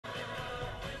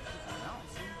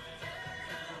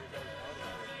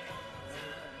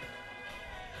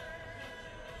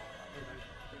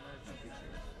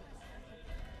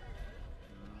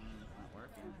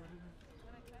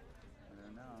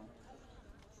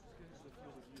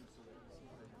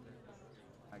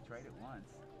tried it once.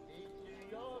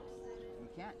 You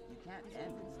can't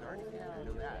end and start again. I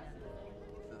know that.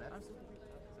 So that's.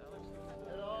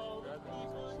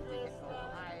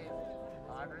 Hi,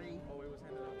 Audrey. Oh, it was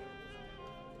handed out.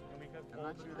 I'm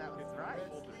not sure that was right.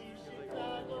 It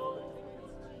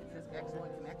says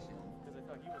excellent connection. Because I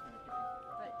thought he was going to keep it.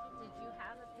 But did you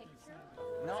have a picture?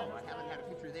 No, I haven't had a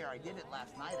picture there. I did it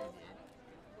last night. I did.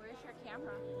 Where's your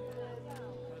camera?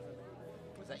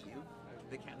 Was that you?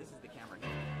 This is the camera here.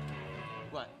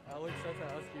 What? Alex tried to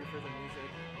ask you for the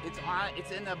music. It's on.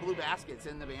 It's in the blue basket. It's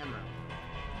in the band room.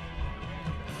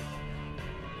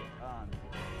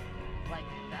 Like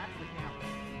that's the camera,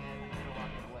 and they're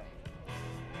walking away.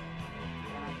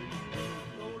 And I didn't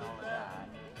see all of that.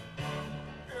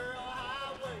 Girl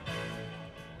highway,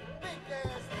 big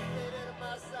gas laid at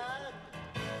my side.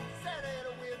 Sat in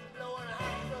a wind blowing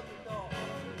hot from the north.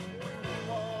 We were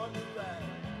born to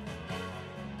ride.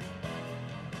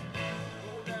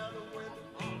 Go down the window,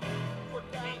 put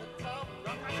down the top.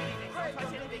 Don't touch anything. Don't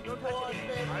touch anything. Don't touch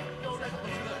anything. All right, looks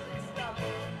good. Stop.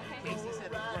 Casey said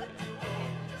it was working.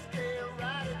 Just can't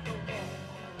ride it no more.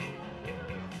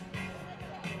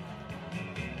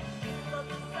 From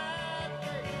the side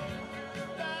way, you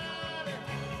got it.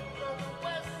 From the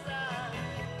west side,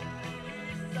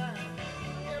 east side,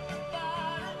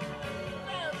 everybody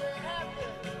very happy.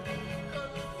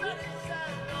 'Cause the sun is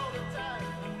shining all the time,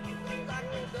 like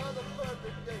another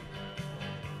perfect day.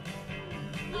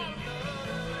 I love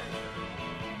LA.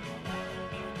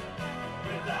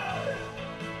 We love it.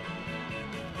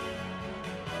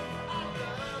 I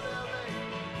love LA.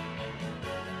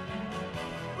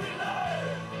 We love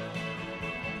it.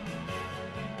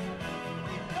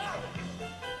 We love it.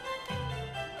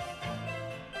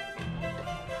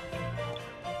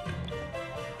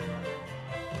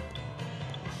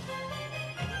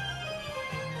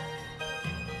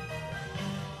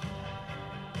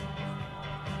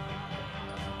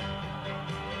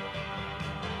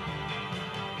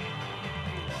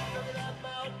 Look at that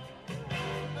mountain.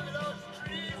 Look at those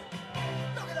trees.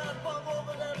 Look at that bum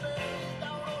over there laying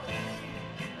down on the knee.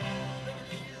 Look at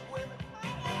these women.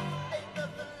 Ain't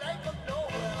nothing like them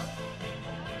nowhere.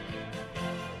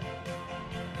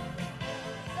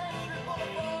 Century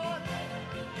Boulevard.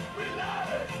 We love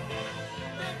it.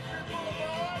 Century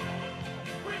Boulevard.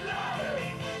 We love it.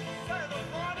 Santa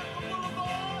Monica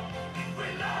Boulevard. We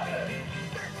love it.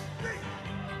 Sixth Street.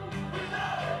 We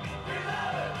love it. We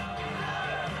love it.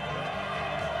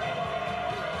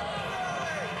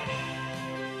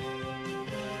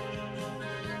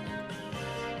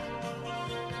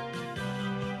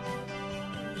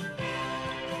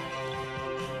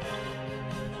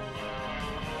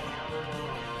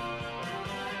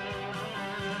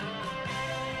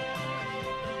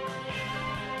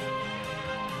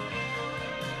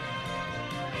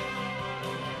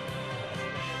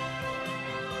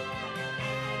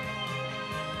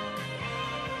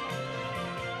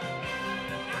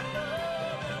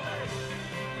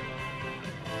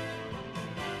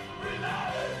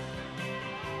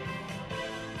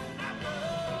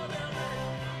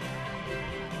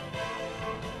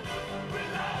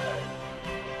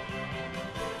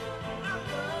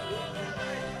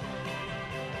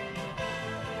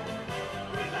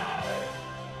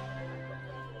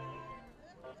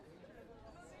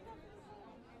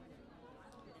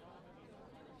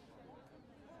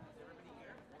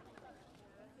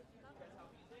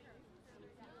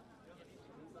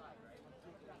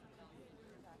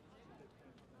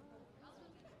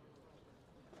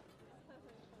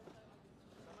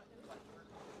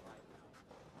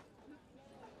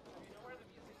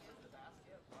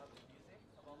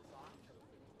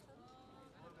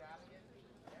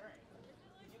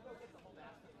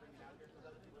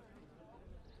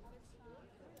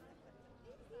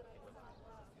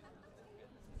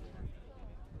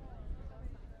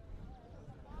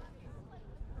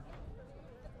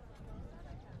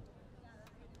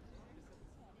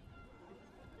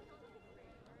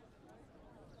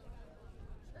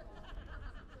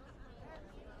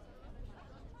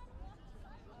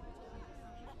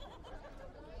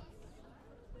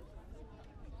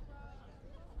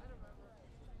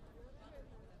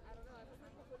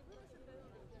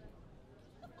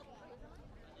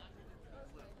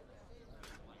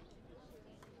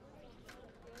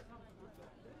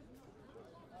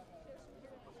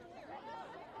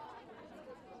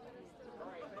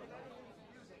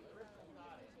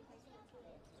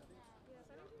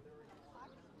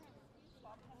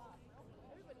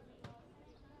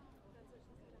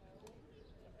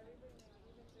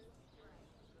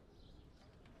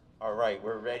 All right,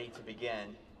 we're ready to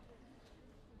begin.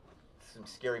 some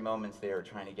scary moments there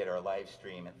trying to get our live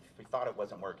stream, and we thought it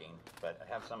wasn't working, but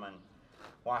I have someone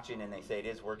watching and they say it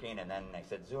is working, and then I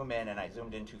said zoom in, and I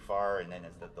zoomed in too far, and then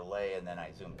it's the delay, and then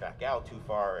I zoomed back out too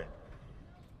far. And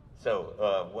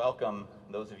so welcome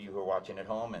those of you who are watching at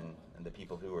home and the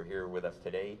people who are here with us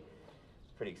today.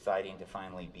 It's pretty exciting to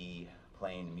finally be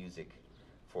playing music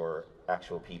for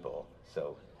actual people,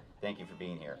 so thank you for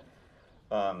being here.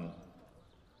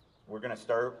 We're going to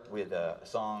start with a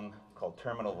song called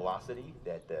Terminal Velocity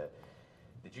that the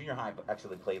junior high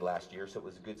actually played last year, so it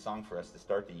was a good song for us to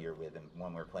start the year with, and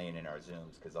when we're playing in our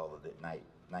Zooms, because all of the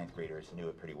ninth graders knew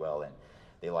it pretty well and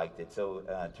they liked it. So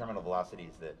terminal velocity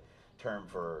is the term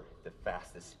for the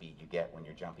fastest speed you get when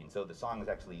you're jumping. So the song is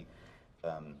actually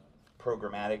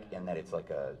programmatic in that it's like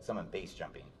someone base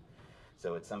jumping.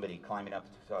 So it's somebody climbing up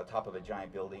to the top of a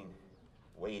giant building,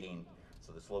 waiting.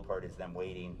 So the slow part is them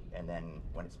waiting, and then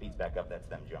when it speeds back up, that's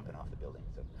them jumping off the building.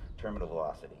 So terminal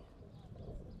velocity.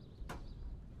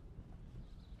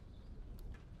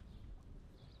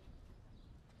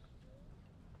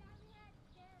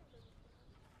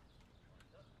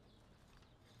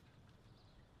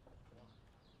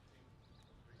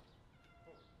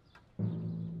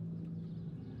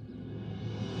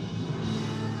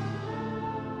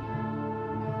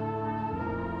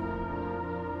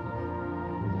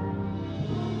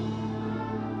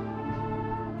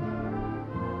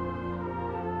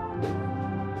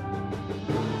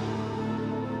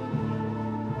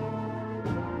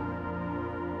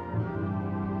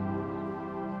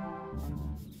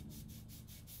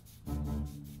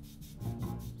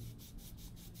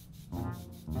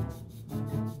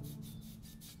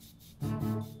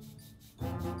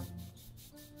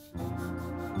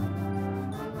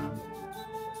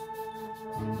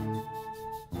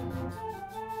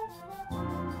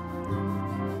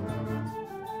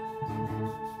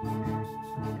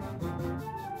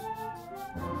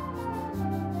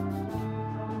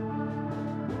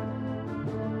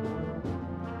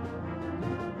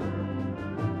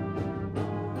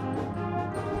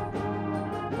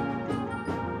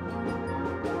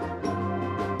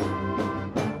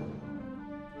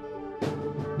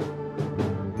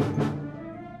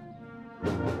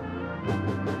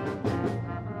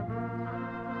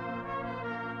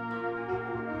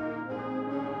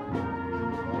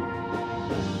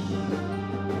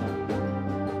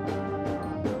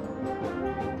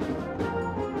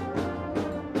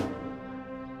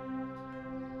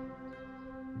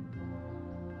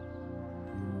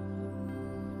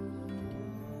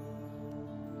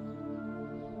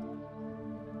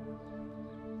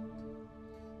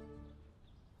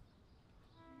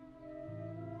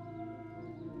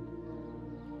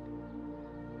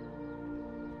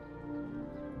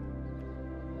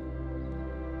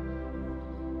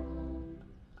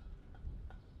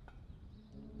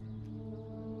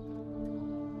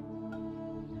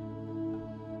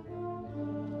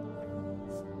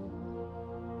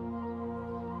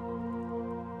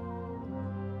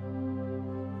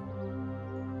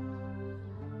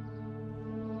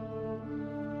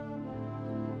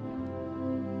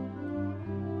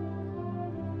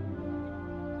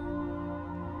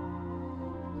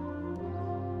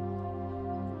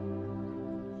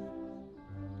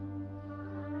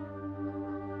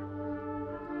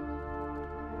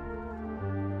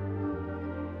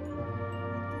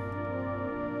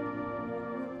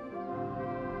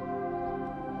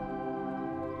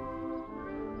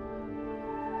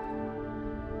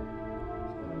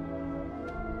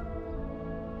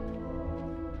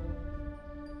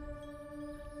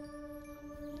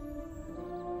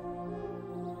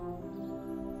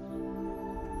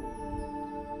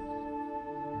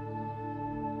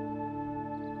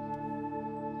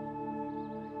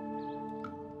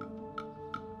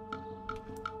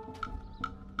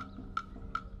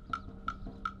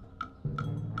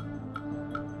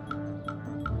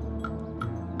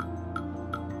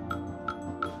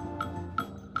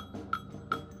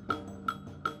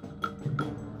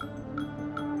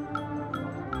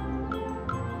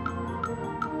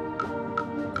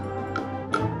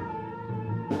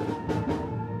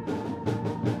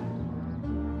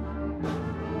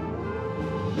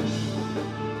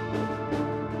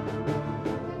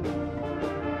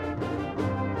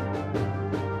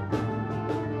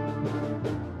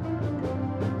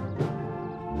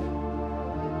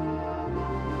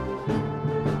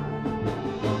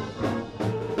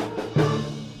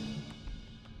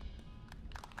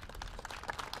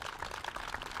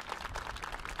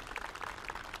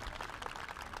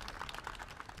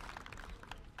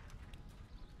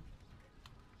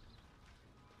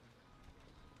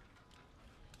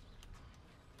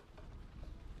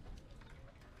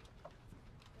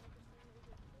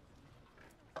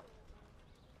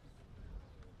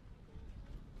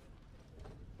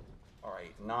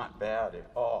 not bad at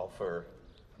all for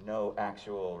no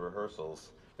actual rehearsals.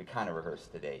 We kind of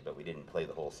rehearsed today, but we didn't play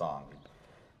the whole song.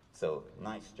 So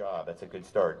nice job. That's a good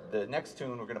start. The next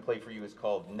tune we're going to play for you is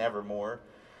called Nevermore,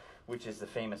 which is the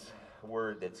famous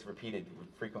word that's repeated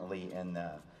frequently in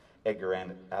Edgar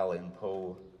Allan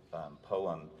Poe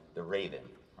poem, The Raven,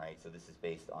 right? So this is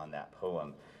based on that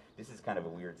poem. This is kind of a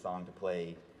weird song to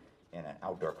play in an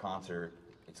outdoor concert.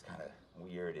 It's kind of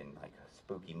weird and like a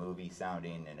spooky movie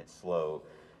sounding, and it's slow,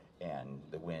 and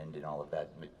the wind and all of that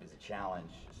is a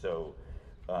challenge. So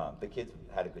the kids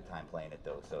had a good time playing it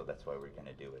though, so that's why we're going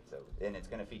to do it. So, and it's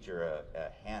going to feature a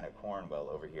Hannah Cornwell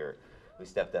over here, who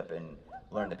stepped up and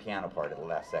learned the piano part at the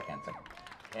last second. So,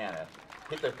 Hannah,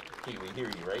 hit the key. We hear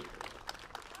you, right?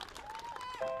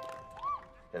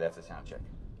 Okay, that's a sound check.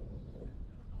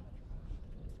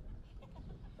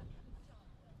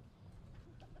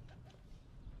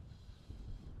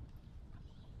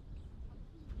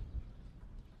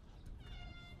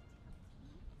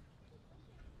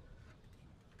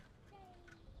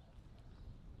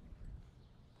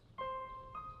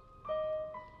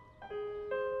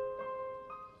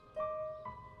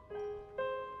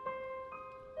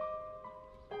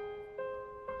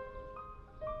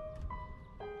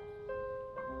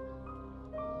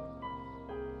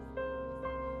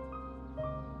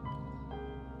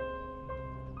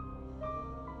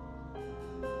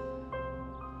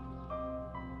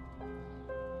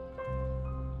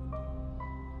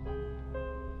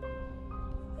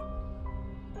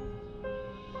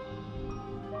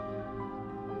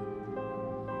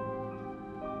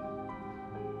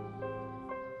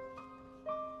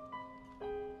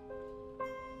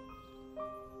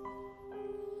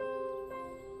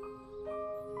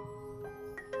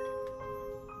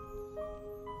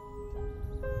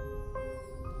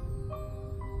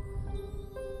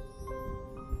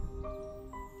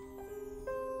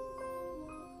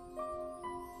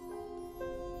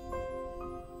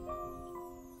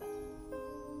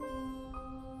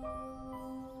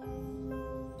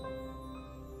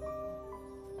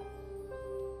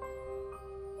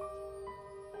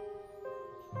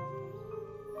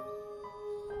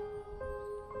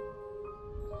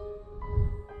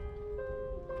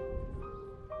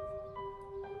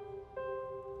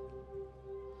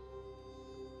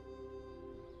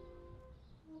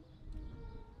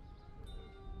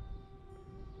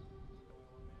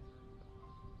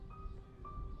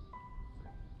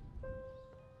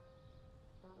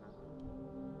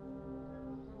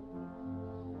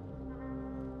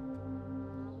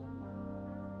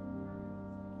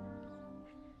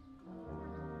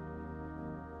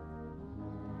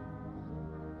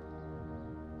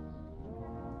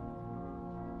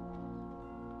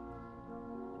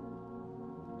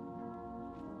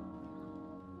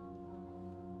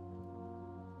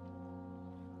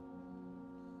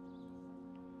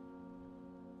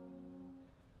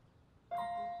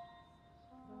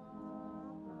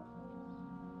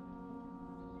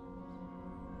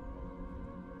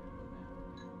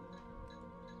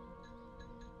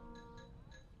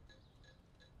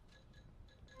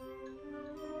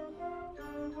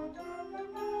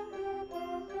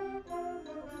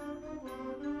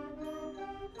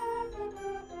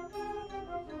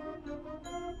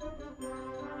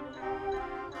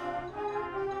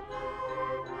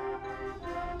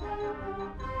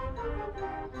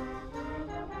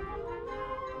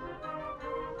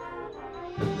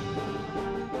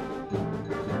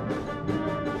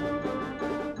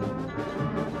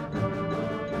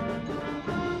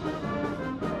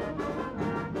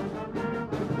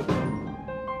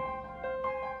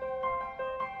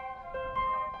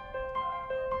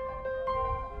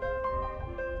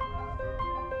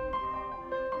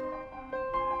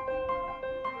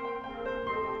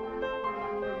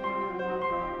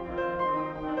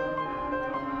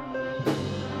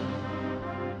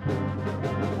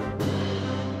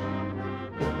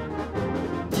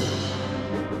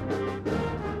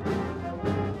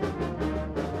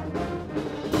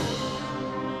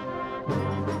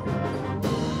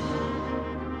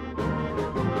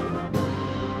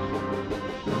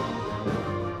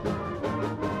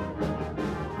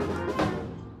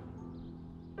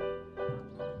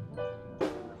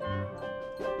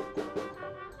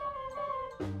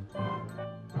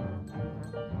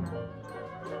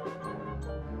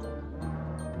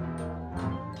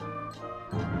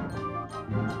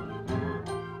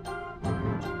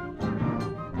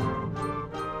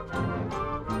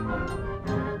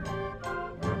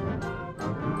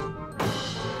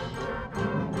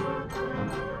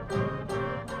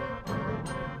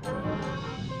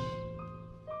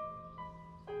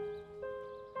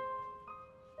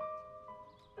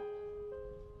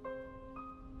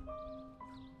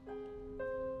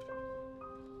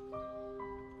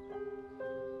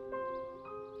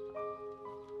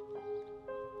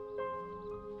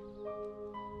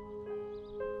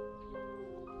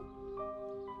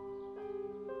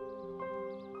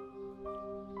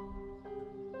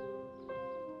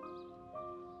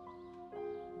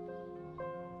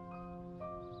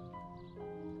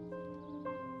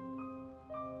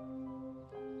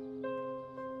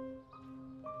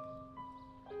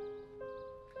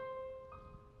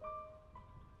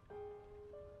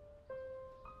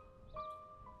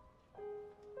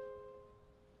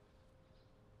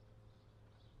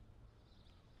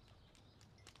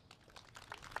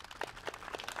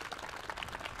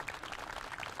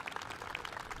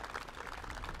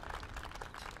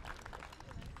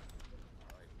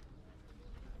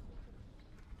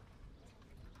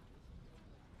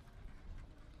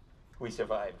 we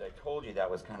survived. I told you that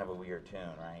was kind of a weird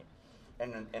tune, right?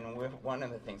 And one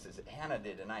of the things is that Hannah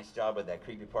did a nice job with that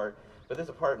creepy part, but there's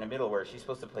a part in the middle where she's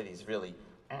supposed to play these really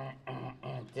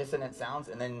dissonant sounds,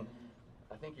 and then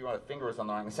I think you want to finger or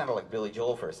something. It sounded like Billy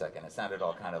Joel for a second. It sounded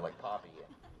all kind of like poppy.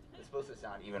 It's supposed to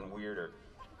sound even weirder.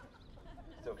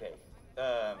 It's okay.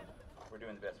 We're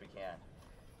doing the best we can.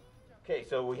 Okay,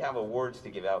 so we have awards to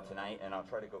give out tonight, and I'll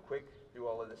try to go quick through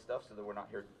all of this stuff so that we're not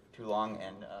here too long.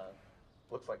 And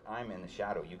looks like I'm in the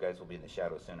shadow. You guys will be in the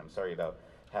shadow soon. I'm sorry about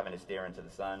having to stare into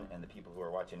the sun, and the people who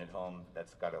are watching at home,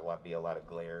 that's got to be a lot of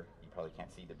glare. You probably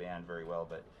can't see the band very well,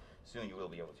 but soon you will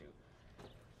be able to.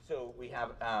 So we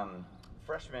have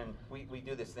freshmen. We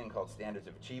do this thing called Standards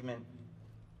of Achievement,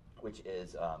 which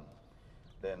is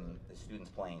the students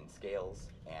playing scales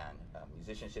and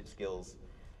musicianship skills,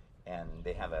 and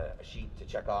they have a sheet to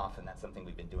check off, and that's something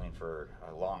we've been doing for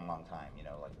a long, long time, you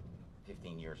know, like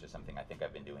 15 years or something. I think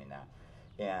I've been doing that.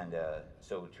 And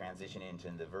so transitioning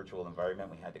into the virtual environment,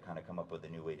 we had to kind of come up with a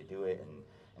new way to do it, and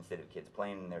instead of kids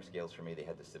playing their scales for me, they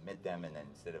had to submit them, and then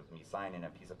instead of me signing a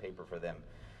piece of paper for them,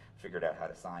 figured out how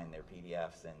to sign their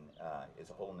PDFs, and it's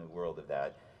a whole new world of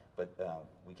that. But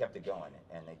we kept it going,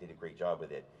 and they did a great job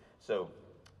with it. So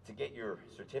to get your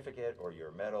certificate or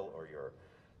your medal or your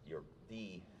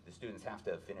D, the students have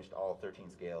to have finished all 13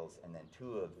 scales and then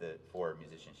 2 of the 4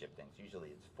 musicianship things. Usually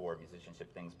it's 4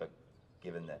 musicianship things, but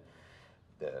given that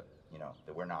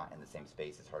we're not in the same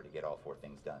space, it's hard to get all 4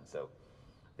 things done. So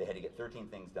they had to get 13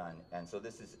 things done, and so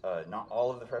this is not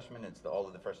all of the freshmen, it's all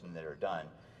of the freshmen that are done.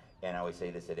 And I always say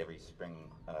this at every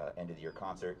spring end of the year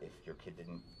concert. If your kid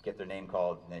didn't get their name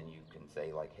called, then you can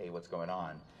say like, hey, what's going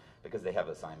on? Because they have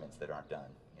assignments that aren't done.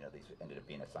 You know, these ended up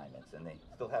being assignments, and they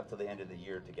still have till the end of the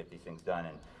year to get these things done,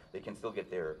 and they can still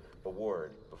get their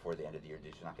award before the end of the year.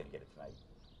 They're just not going to get it tonight.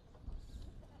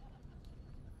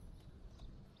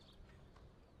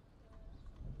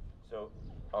 So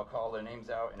I'll call their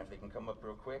names out, and if they can come up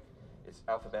real quick, it's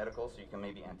alphabetical, so you can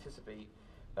maybe anticipate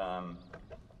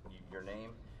your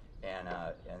name. And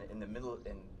in the middle,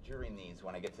 and during these,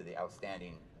 when I get to the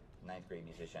outstanding 9th grade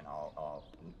musician, I'll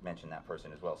mention that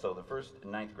person as well. So the first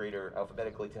 9th grader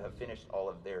alphabetically to have finished all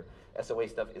of their SOA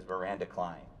stuff is Miranda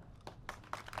Klein.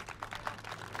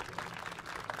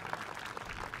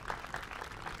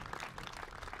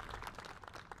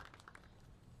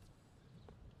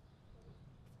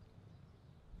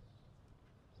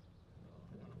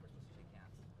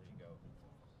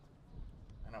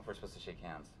 I don't know if we're supposed to shake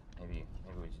hands. Maybe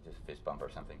we should just fist bump or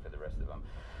something for the rest of them.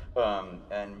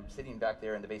 And sitting back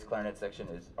there in the bass clarinet section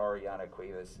is Ariana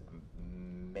Cuevas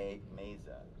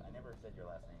Meza. I never said your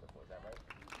last name before, is that right?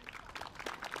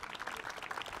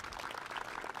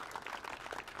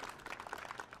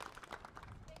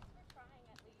 Thanks for trying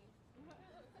at least.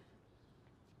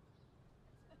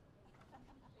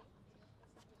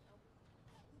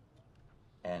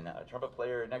 And trumpet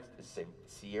player next is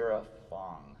Sierra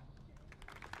Fong.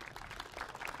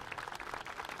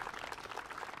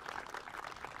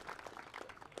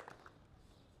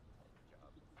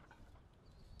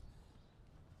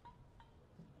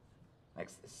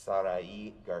 Next is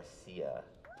Sarai Garcia.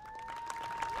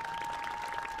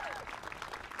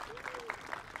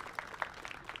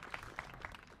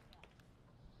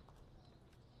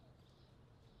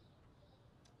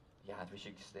 Yeah, we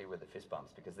should stay with the fist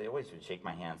bumps because they always would shake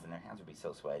my hands and their hands would be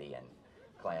so sweaty and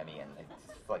clammy and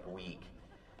it's like weak.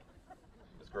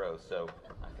 It was gross, so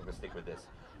I think we'll stick with this.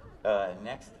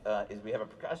 Next is we have a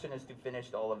percussionist who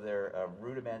finished all of their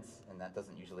rudiments, and that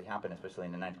doesn't usually happen, especially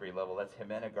in the 9th grade level. That's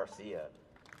Jimena Garcia.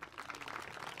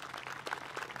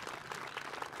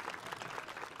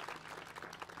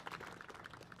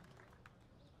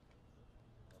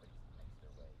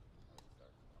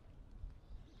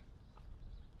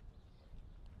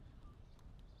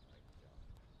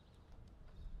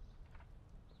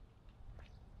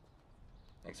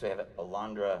 Next we have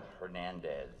Alondra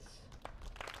Hernandez.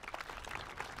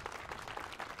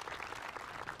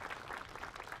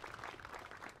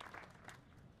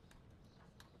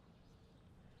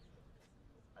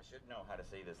 I should know how to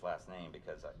say this last name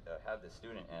because I have this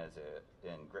student as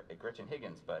Gretchen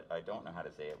Higgins, but I don't know how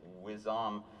to say it.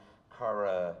 Wizam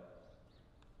Kara.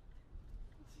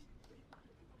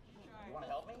 You want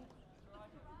to help me?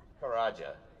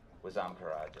 Karaja. Wizam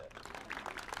Karaja.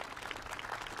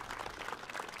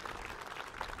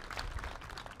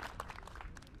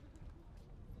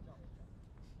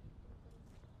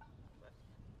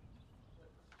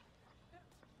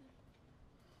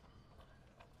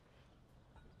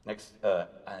 Next,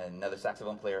 another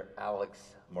saxophone player,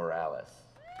 Alex Morales.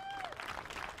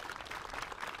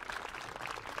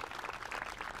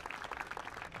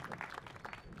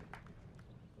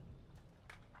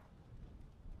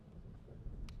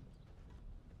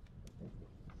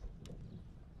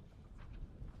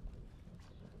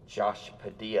 Josh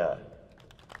Padilla.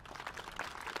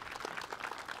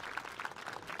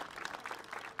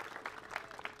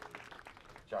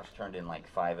 Josh turned in like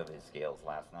 5 of his scales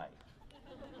last night.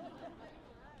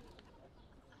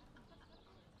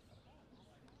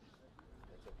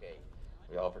 It's okay.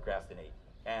 We all procrastinate.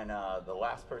 And the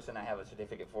last person I have a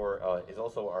certificate for is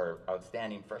also our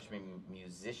outstanding freshman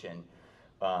musician,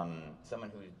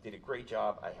 someone who did a great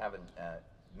job.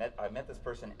 I met this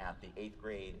person at the 8th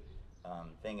grade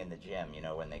thing in the gym, you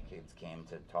know, when the kids came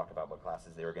to talk about what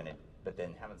classes they were going to, but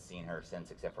then haven't seen her since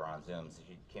except for on Zooms. So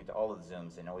she came to all of the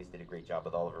Zooms and always did a great job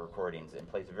with all of her recordings and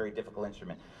plays a very difficult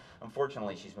instrument.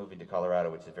 Unfortunately, she's moving to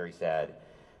Colorado, which is very sad,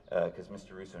 because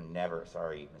Mr. Russo never,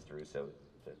 sorry, Mr. Russo,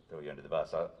 to throw you under the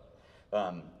bus,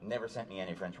 never sent me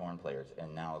any French horn players,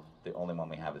 and now the only one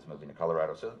we have is moving to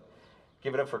Colorado. So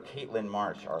give it up for Caitlin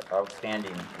Marsh, our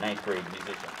outstanding 9th grade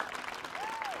musician.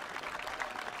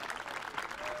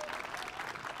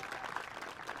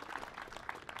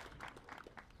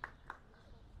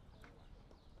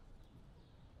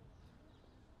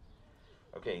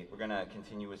 Okay, we're gonna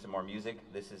continue with some more music.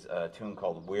 This is a tune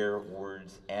called Where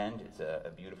Words End. It's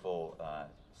a beautiful,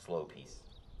 slow piece.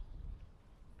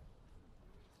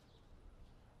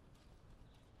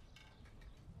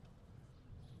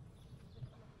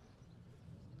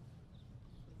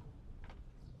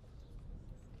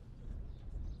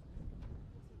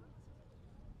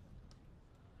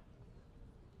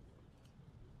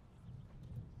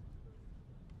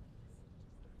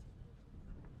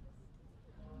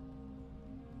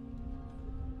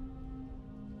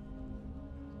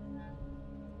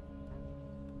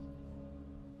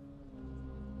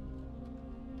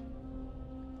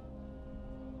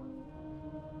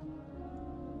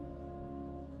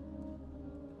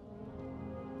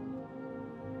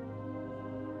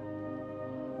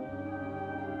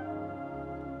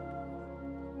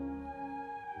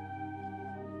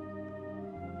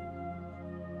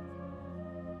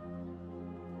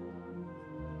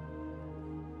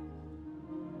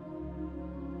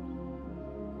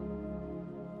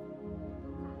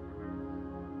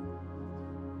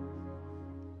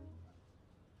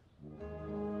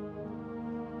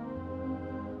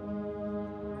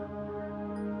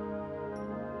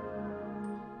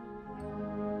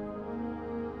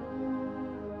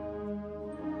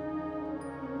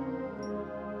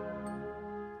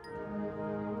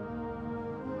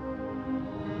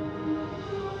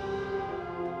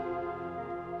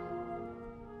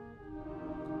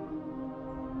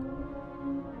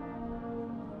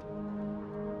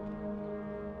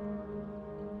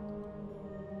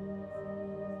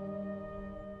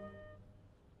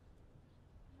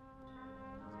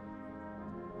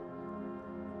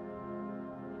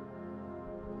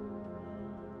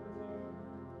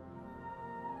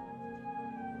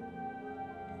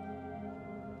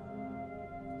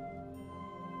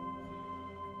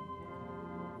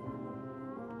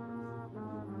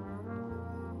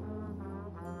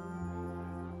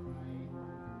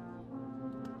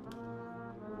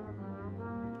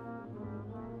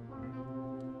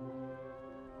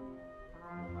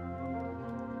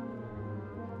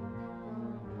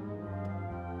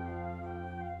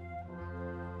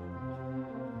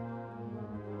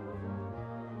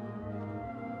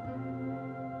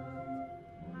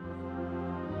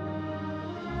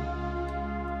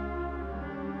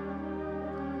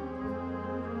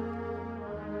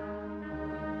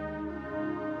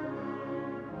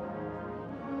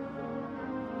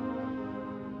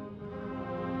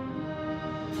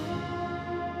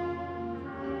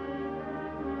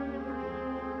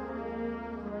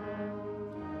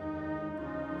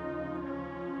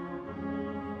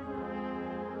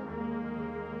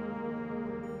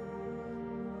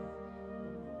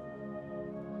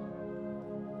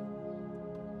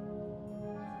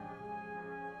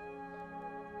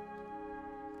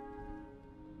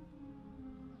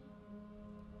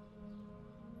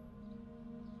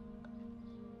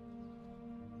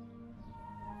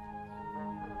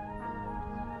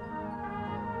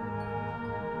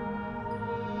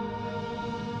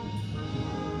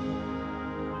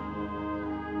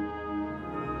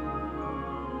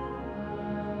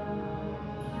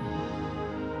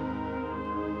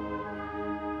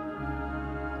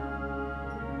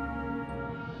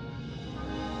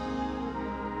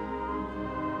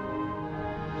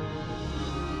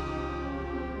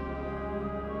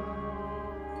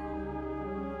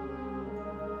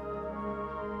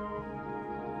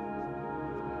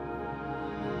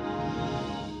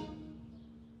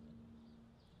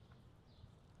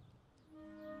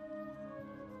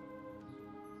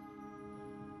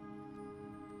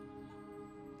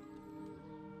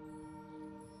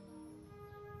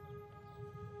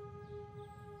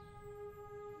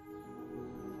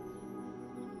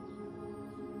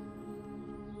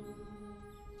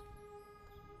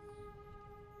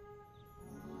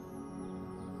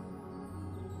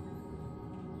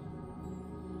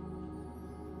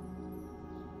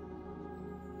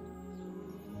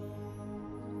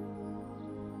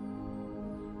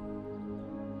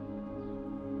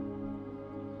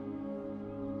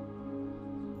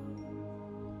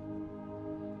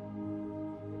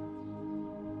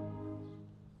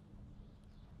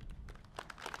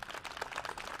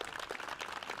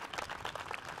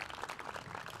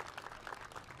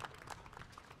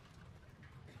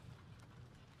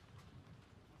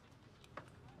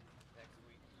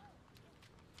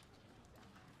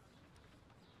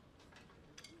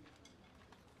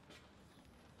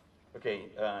 Okay,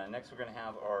 next we're going to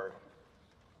have our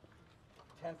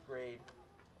 10th grade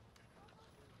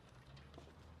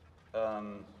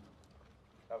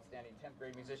outstanding 10th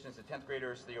grade musicians. The 10th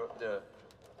graders,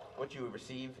 what you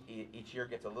receive each year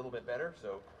gets a little bit better.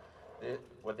 So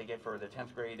what they get for the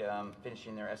 10th grade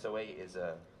finishing their SOA is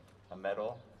a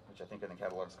medal, which I think in the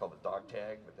catalog is called a dog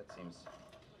tag, but that seems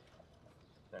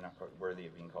they're not quite worthy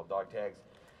of being called dog tags.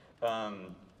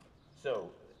 So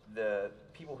the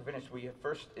people who finished,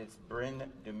 first it's Bryn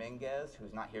Dominguez,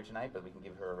 who's not here tonight, but we can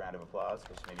give her a round of applause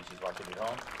because maybe she's watching at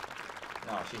home.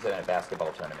 No, she's in a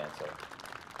basketball tournament, so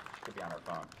she could be on her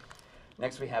phone.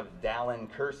 Next we have Dallin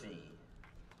Kersey.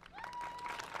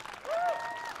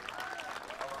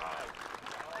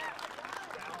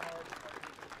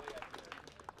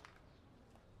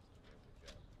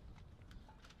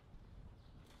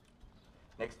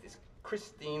 Next is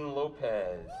Christine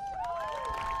Lopez.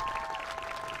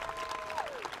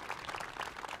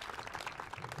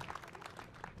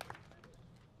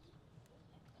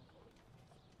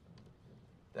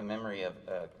 The memory of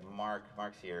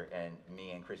Mark's here, and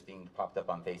me and Christine popped up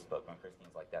on Facebook when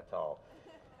Christine's like that tall.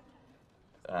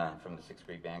 From the 6th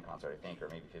grade band concert, I think, or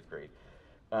maybe 5th grade.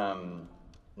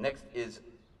 Next is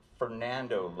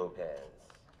Fernando Lopez.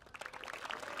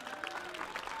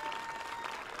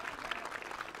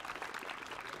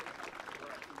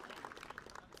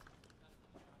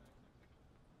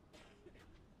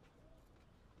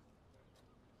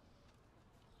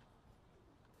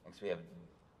 Next we have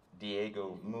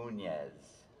Diego Muñez.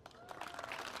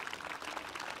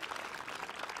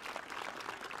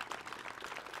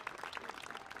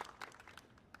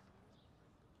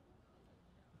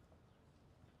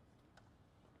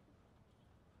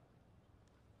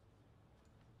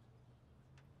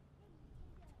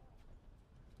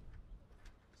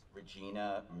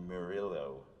 Regina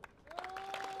Murillo.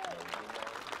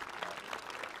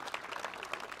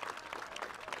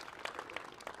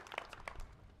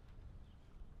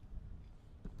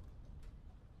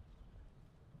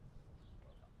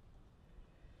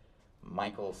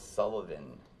 Michael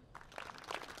Sullivan.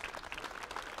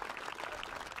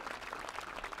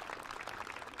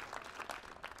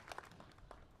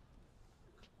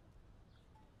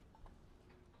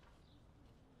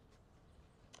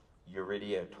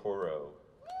 Yuridia Toro.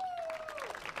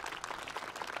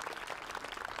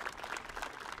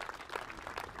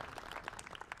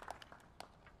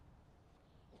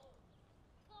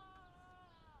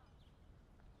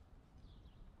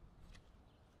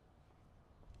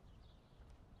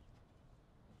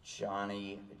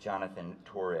 Jonathan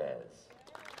Torres.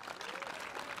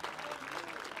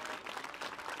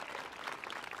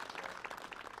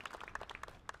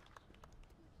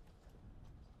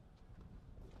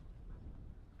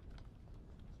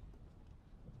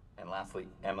 And lastly,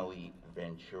 Emily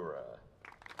Ventura.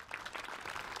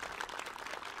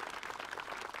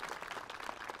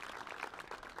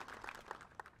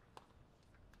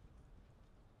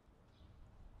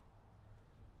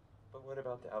 But what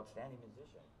about the outstanding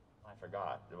musician? I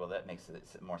forgot. Well, that makes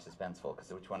it more suspenseful,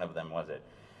 because which one of them was it?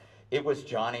 It was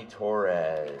Johnny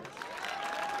Torres.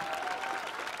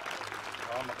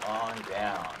 Come on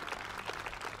down.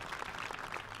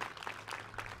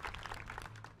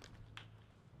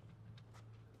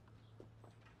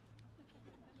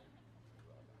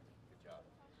 Good job.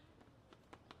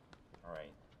 All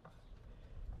right.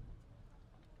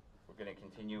 We're going to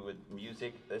continue with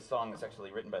music. This song is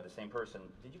actually written by the same person.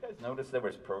 Did you guys notice there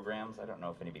was programs? I don't know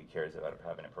if anybody cares about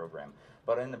having a program,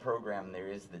 but in the program there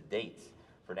is the dates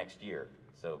for next year.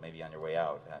 So maybe on your way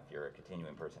out, if you're a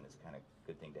continuing person, it's kind of a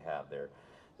good thing to have.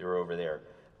 They're over there.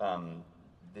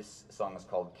 This song is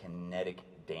called Kinetic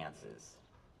Dances.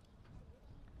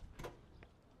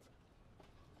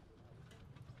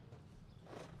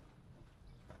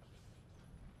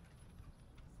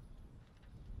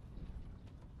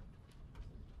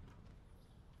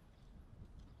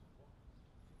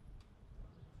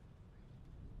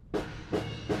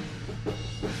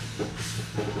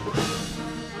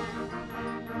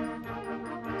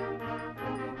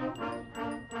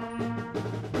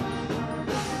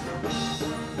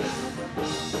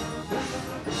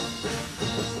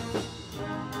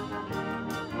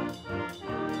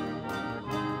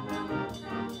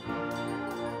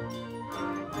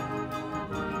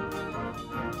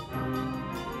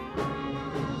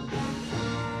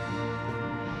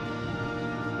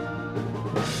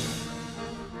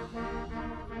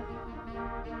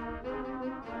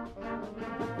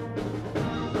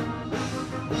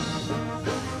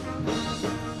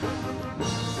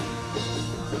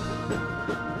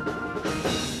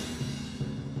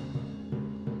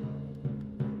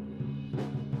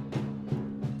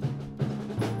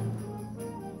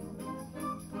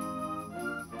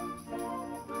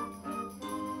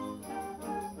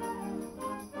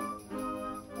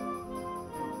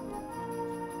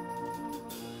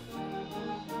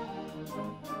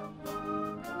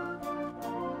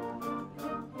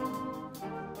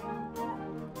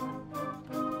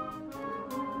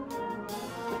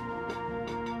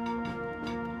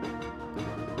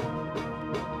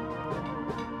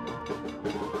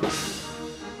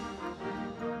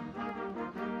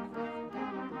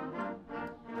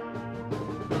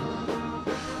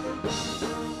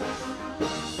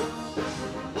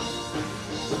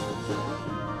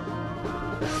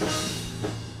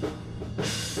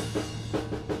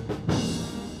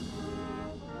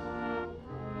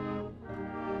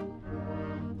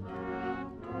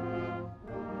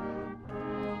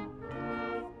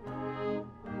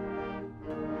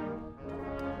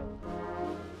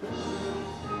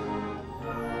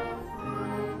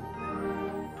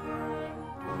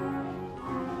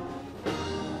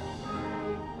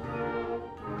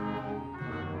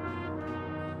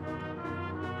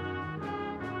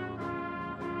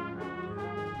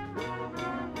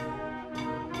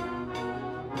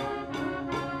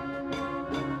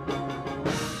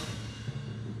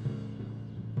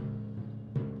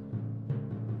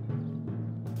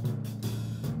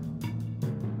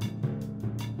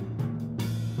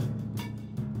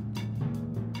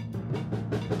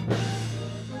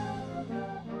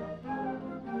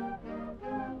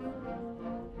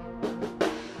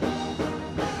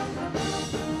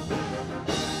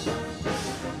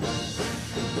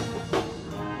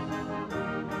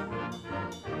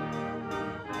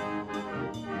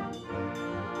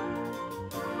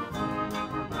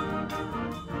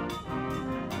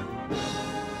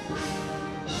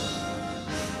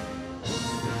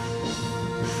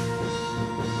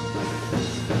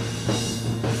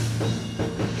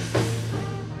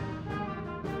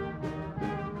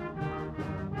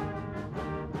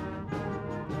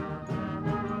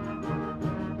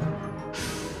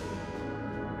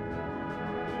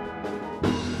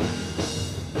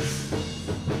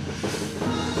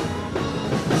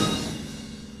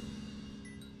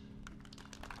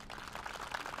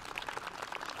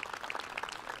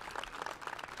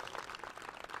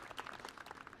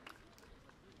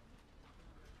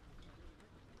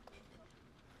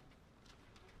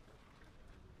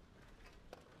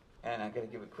 And I'm going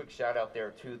to give a quick shout out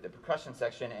there to the percussion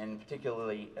section, and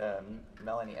particularly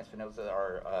Melanie Espinosa,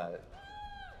 our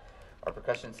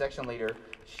percussion section leader.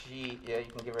 She, yeah, you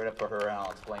can give it up for her, and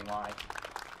I'll explain why.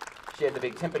 She had the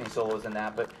big timpani solos in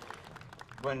that, but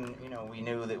when, you know, we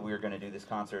knew that we were going to do this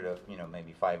concert of, you know,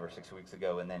 maybe 5 or 6 weeks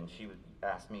ago, and then she would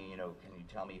ask me, you know, can you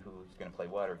tell me who's going to play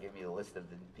what, or give me a list of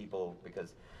the people,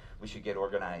 because we should get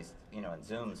organized, you know, in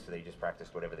Zooms, so they just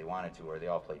practiced whatever they wanted to, or they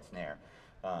all played snare.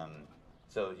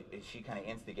 So she kind of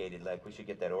instigated, like, we should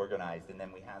get that organized, and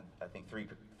then we had, I think, three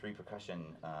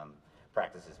percussion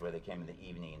practices where they came in the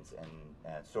evenings and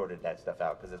sorted that stuff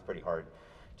out, because it's pretty hard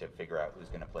to figure out who's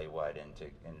going to play what, and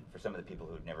for some of the people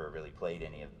who've never really played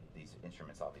any of these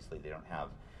instruments, obviously they don't have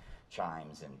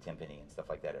chimes and timpani and stuff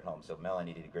like that at home. So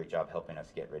Melanie did a great job helping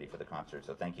us get ready for the concert.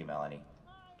 So thank you, Melanie.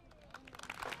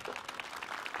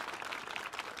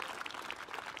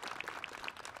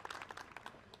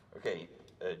 Okay,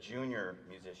 junior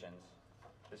musicians.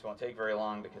 This won't take very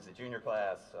long because the junior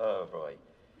class, oh boy.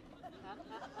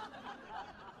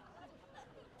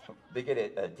 They get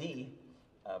a D,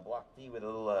 block D with a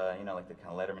little, you know, like the kind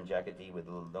of Letterman jacket D with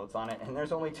little notes on it, and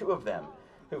there's only 2 of them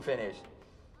who finished.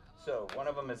 So one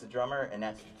of them is a drummer, and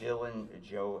that's Dylan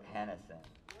Johannesson.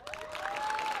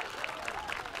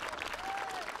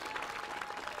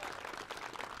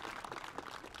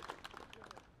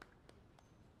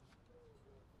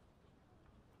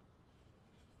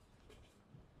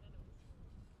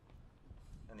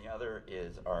 And the other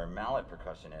is our mallet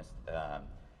percussionist,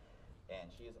 and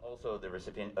she is also the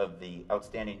recipient of the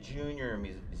Outstanding Junior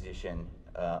Musician,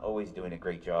 always doing a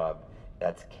great job.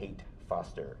 That's Kate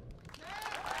Foster.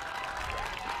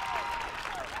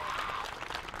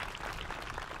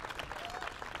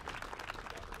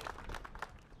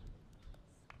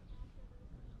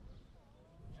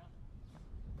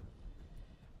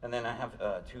 And then I have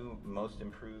 2 most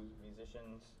improved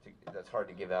musicians. That's hard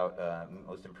to give out.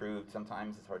 Most improved,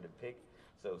 sometimes it's hard to pick,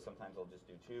 so sometimes I'll just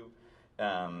do 2.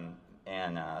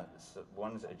 So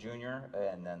one's a junior,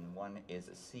 and then one is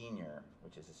a senior,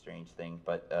 which is a strange thing,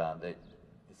 but the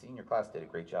senior class did a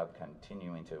great job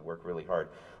continuing to work really hard.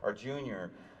 Our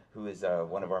junior, who is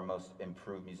one of our most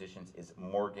improved musicians, is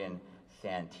Morgan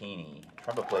Santini,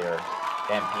 trumpet player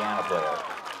and piano player.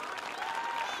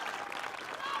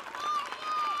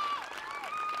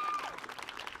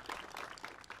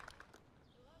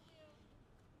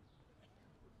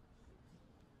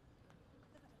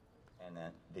 And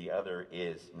then the other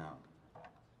is,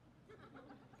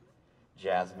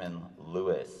 Jasmine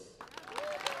Lewis.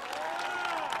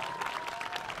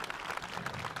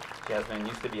 Jasmine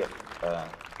used to be a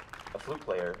flute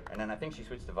player, and then I think she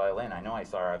switched to violin. I know I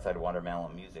saw her outside of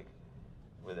Watermelon Music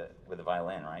with a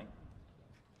violin, right?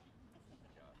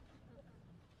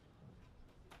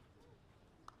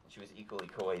 She was equally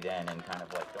coy then and kind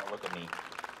of like, don't look at me.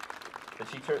 But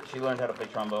she learned how to play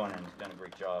trombone and has done a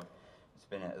great job.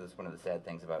 It's one of the sad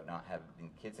things about not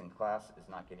having kids in class is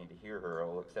not getting to hear her,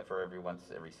 except for every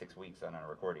 6 weeks on a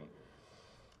recording.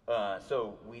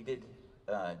 So we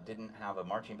didn't have a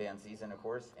marching band season, of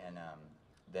course, and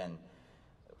then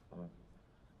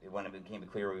when it became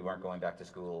clear we weren't going back to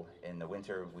school in the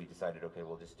winter, we decided, okay,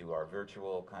 we'll just do our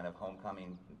virtual kind of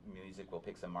homecoming music. We'll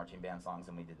pick some marching band songs,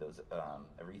 and we did those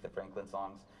Aretha Franklin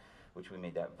songs, which we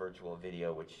made that virtual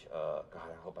video, which, God,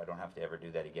 I hope I don't have to ever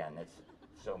do that again. It's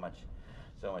so much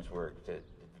work to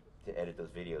edit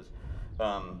those videos.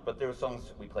 But there were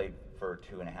songs we played for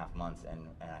 2.5 months, and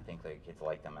I think the kids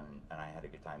liked them, and I had a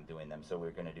good time doing them. So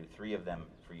we're going to do 3 of them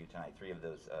for you tonight, 3 of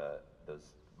those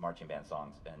marching band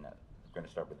songs, and we're going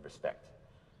to start with Respect.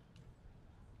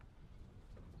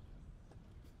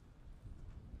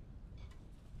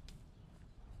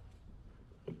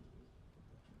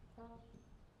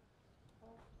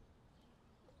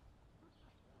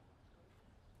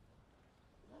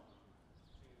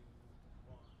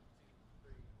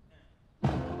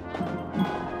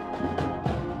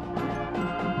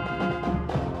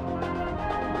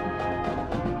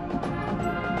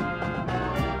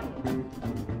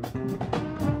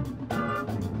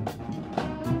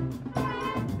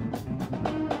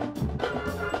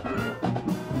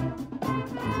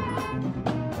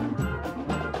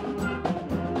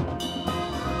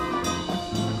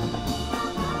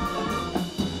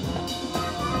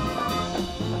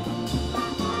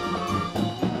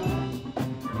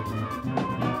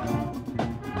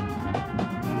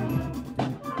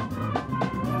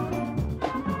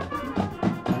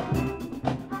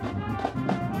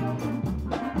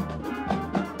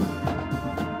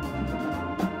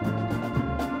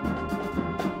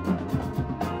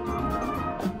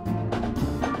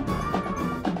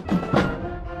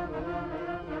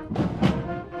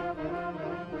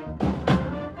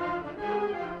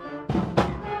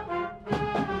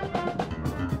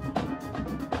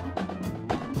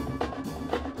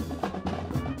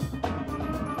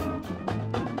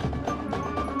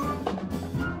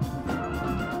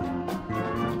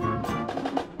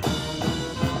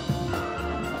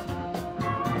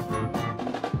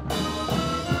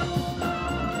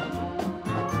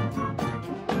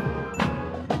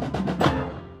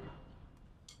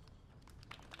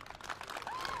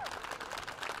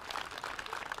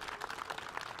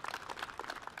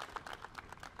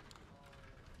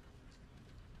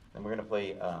 and we're going to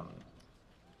play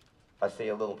I Say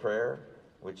a Little Prayer,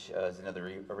 which is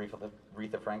another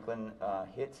Aretha Franklin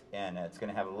hit, and it's going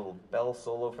to have a little bell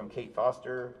solo from Kate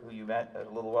Foster, who you met a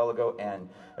little while ago, and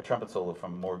a trumpet solo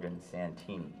from Morgan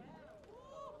Santini.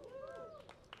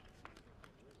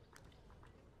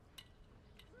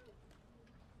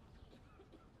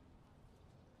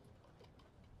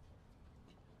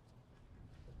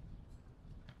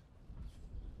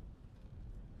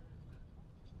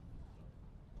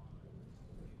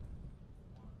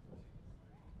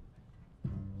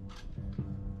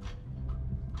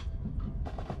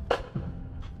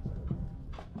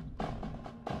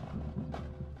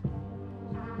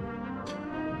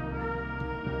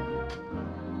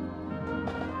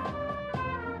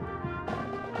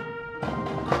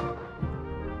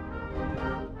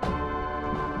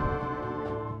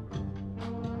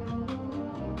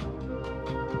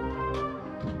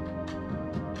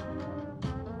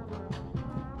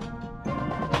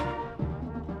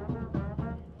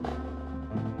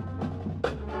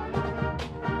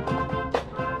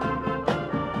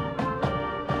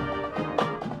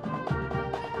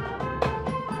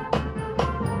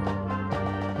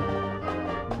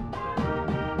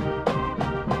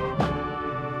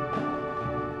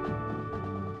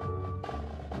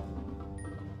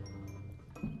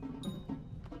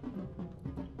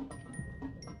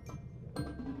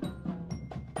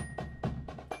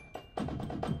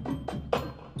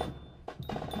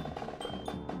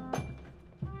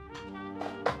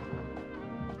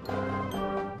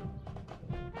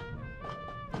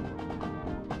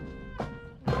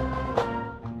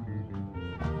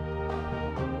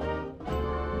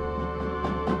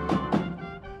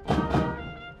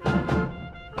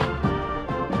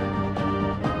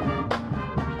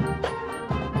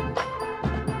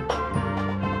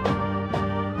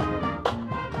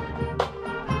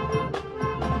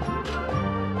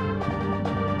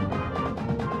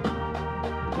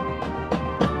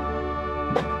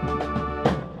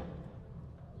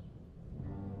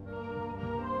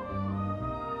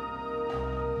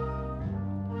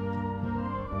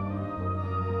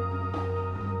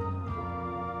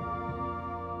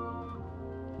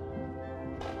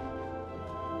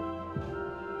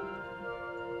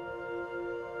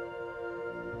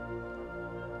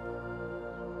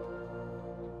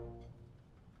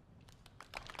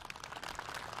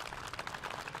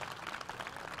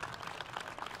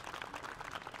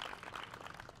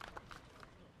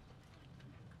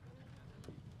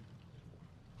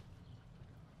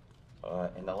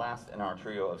 And the last in our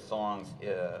trio of songs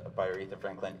by Aretha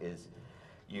Franklin is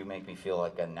You Make Me Feel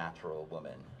Like a Natural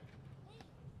Woman.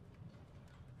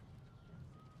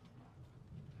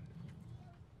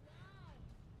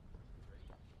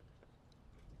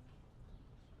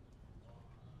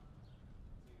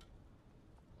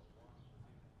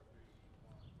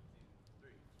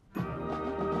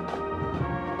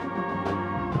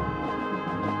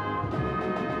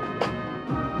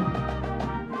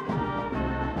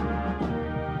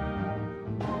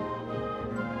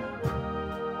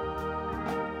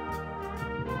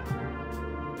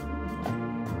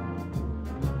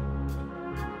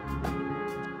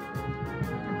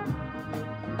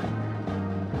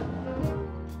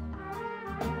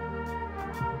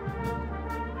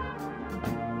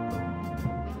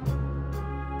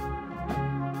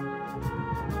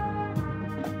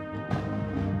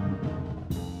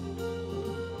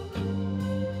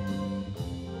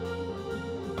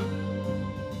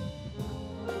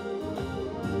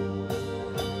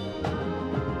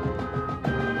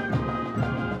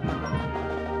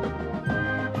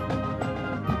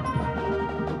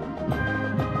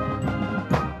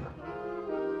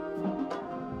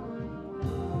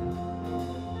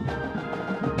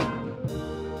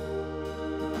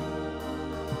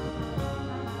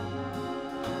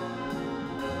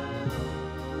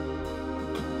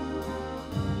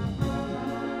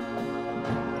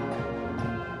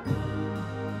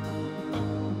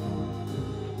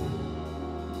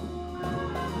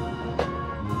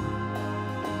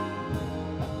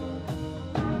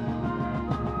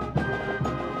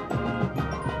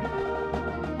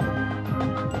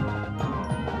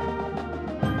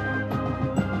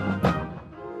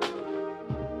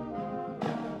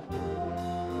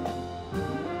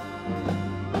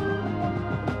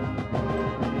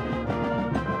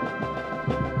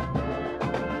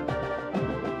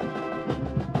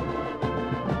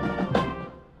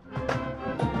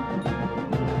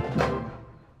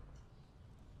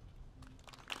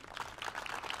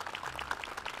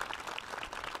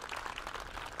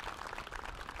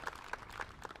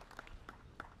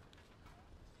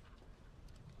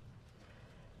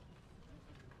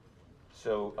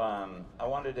 So I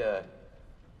wanted to,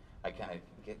 I kind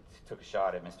of took a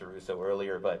shot at Mr. Russo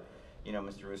earlier, but you know,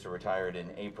 Mr. Russo retired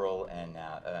in April, and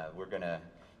we're gonna,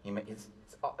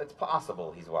 it's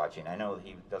possible he's watching. I know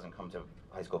he doesn't come to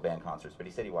high school band concerts, but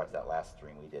he said he watched that last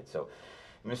stream we did. So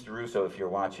Mr. Russo, if you're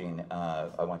watching,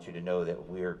 I want you to know that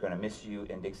we're gonna miss you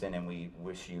in Dixon, and we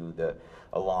wish you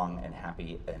a long and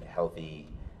happy and healthy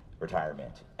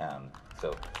retirement. So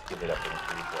let's give it up for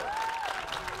Mr. Russo.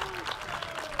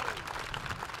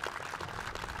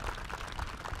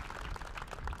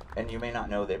 And you may not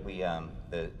know that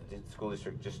the school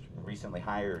district just recently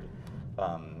hired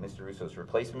Mr. Russo's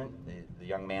replacement. The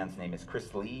young man's name is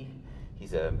Chris Lee.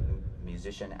 He's a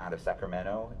musician out of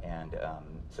Sacramento, and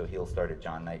so he'll start at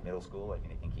John Knight Middle School. I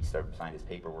think he signed his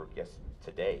paperwork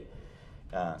today.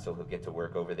 So he'll get to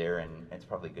work over there, and it's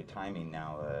probably good timing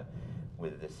now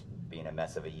with this being a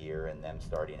mess of a year and them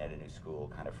starting at a new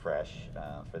school kind of fresh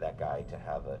for that guy to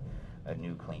have a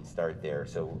new clean start there.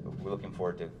 So we're looking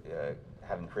forward to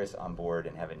having Chris on board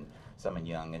and having someone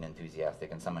young and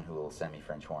enthusiastic and someone who will send me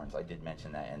French horns. I did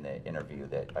mention that in the interview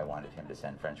that I wanted him to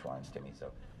send French horns to me.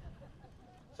 So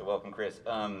welcome, Chris.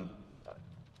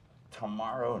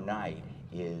 Tomorrow night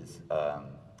is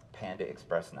Panda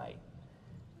Express night.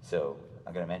 So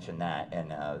I'm going to mention that,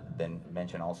 and then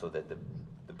mention also that the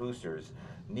boosters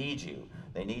need you.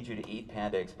 They need you to eat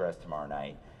Panda Express tomorrow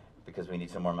night because we need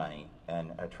some more money.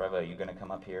 And Trevor, are you going to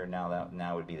come up here now?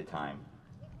 Now would be the time.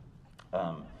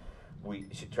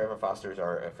 Trevor Foster's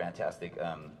our fantastic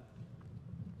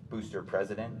booster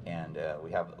president, and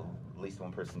we have at least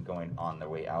one person going on their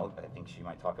way out. I think she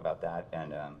might talk about that,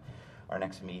 and our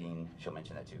next meeting, she'll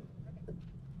mention that too.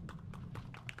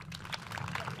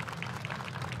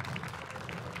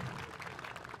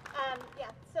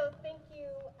 Yeah, so thank you.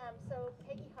 So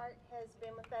Peggy Hart has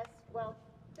been with us. Well,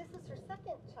 this is her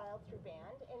second child through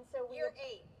band, and so Year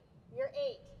 8. Year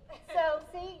 8. So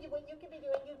see what you could be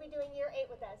doing. You'd be doing year 8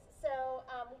 with us. So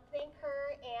we thank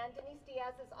her, and Denise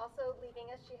Diaz is also leaving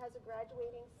us. She has a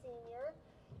graduating senior,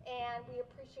 and we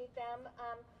appreciate them.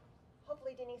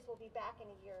 Hopefully Denise will be back in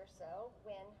a year or so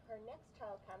when her next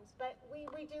child comes. But we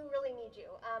do really need you.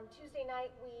 Tuesday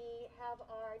night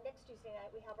next Tuesday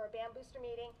night we have our band booster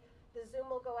meeting. The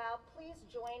Zoom will go out. Please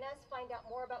join us. Find out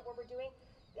more about what we're doing.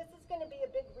 This is going to be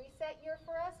a big reset year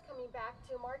for us, coming back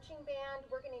to marching band.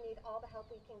 We're going to need all the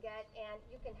help we can get, and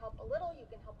you can help a little, you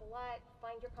can help a lot.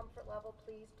 Find your comfort level.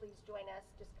 Please join us.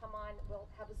 Just come on.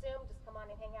 We'll have a Zoom. Just come on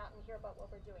and hang out and hear about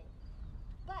what we're doing.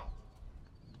 But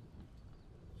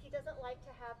he doesn't like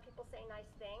to have people say nice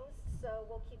things, so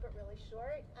we'll keep it really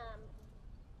short.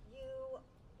 You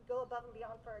go above and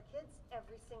beyond for our kids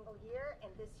every single year,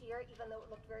 and this year, even though it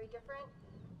looked very different,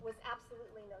 was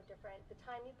absolutely no different. The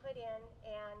time you put in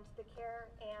and the care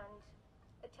and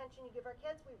attention you give our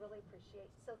kids, we really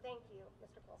appreciate. So thank you,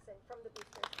 Mr. Colson, from the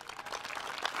boosters.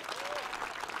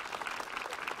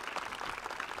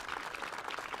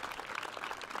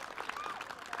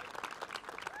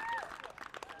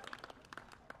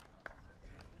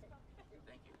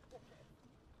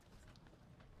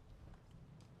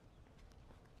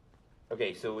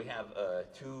 Okay, so we have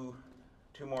two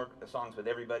more songs with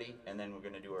everybody, and then we're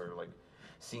going to do our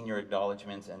senior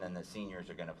acknowledgments, and then the seniors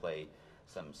are going to play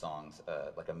some songs,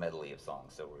 like a medley of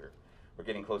songs. So we're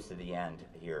getting close to the end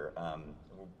here,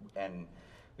 and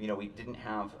we didn't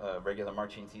have a regular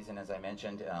marching season, as I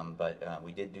mentioned, but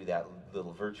we did do that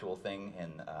little virtual thing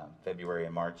in February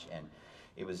and March, and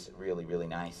it was really, really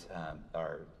nice.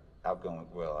 Our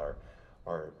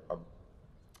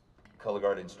color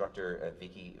guard instructor,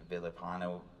 Vicky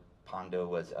Villapano Pondo,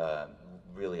 was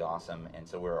really awesome, and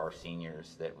so were our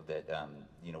seniors that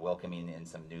welcoming in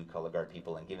some new color guard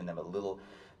people and giving them a little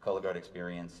color guard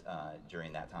experience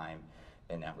during that time,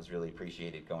 and that was really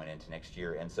appreciated going into next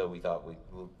year. And so we thought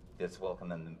we'll just welcome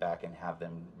them back and have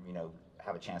them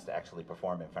have a chance to actually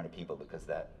perform in front of people, because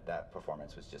that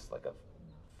performance was just like a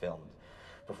filmed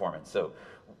performance. So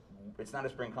it's not a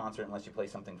spring concert unless you play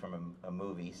something from a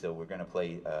movie, so we're going to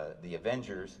play the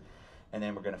Avengers, and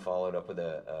then we're going to follow it up with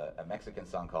a Mexican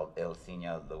song called El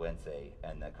Sinaloense,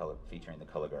 and featuring the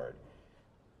color guard.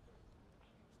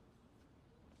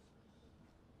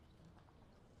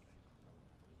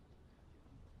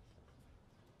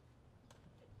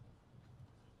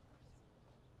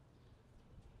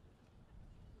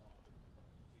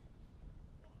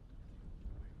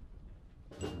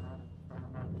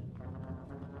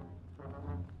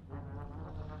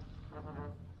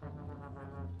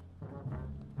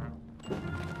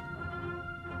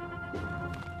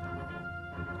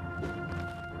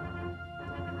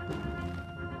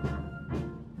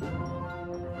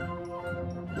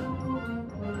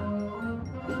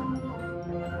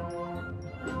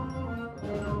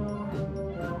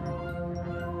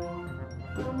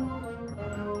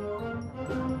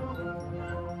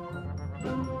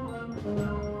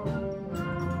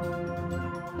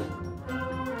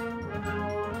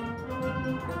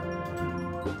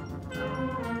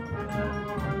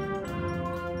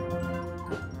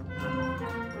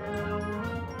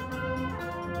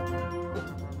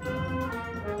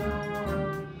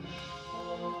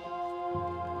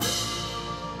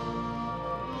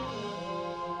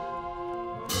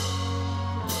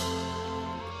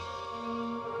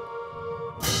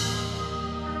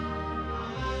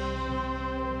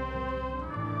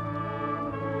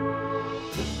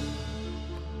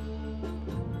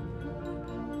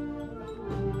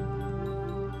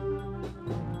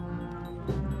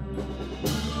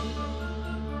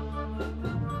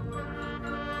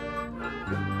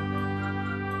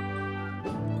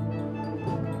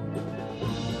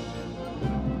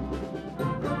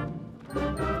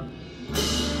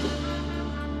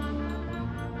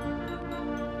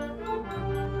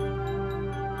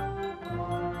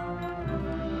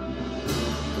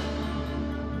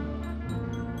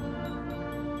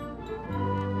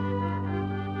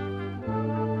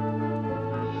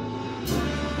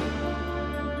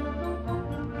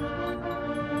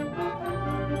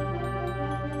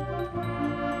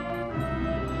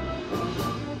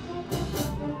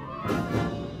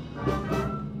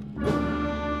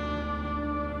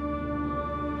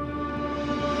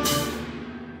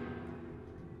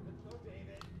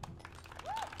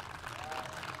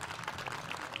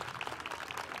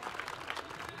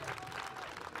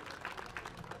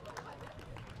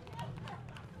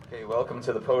 Okay, welcome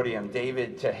to the podium,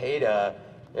 David Tejeda,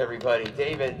 everybody.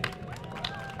 David,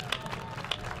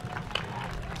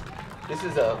 this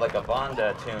is like a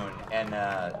banda tune, and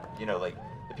you know, like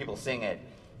the people sing it,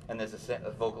 and there's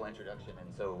a vocal introduction.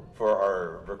 And so for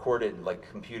our recorded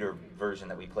like computer version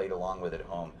that we played along with at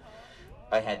home,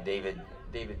 I had David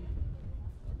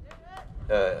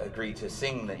agree to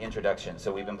sing the introduction.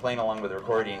 So we've been playing along with the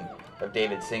recording of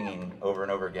David singing over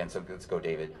and over again. So let's go,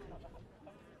 David.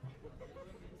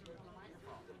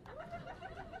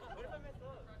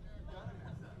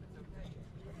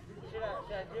 Should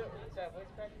I voice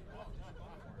practice?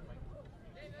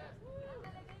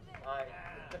 Alright.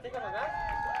 I think I'm a guy.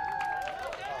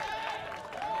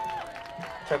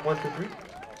 Check 1, 2, 3.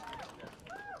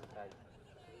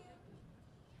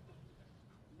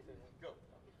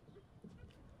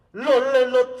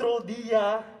 El otro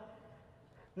día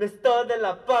no estoy de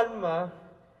La Palma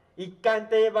y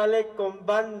cante y vale con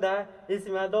banda y si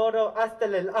me adoro hasta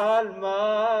el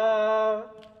alma.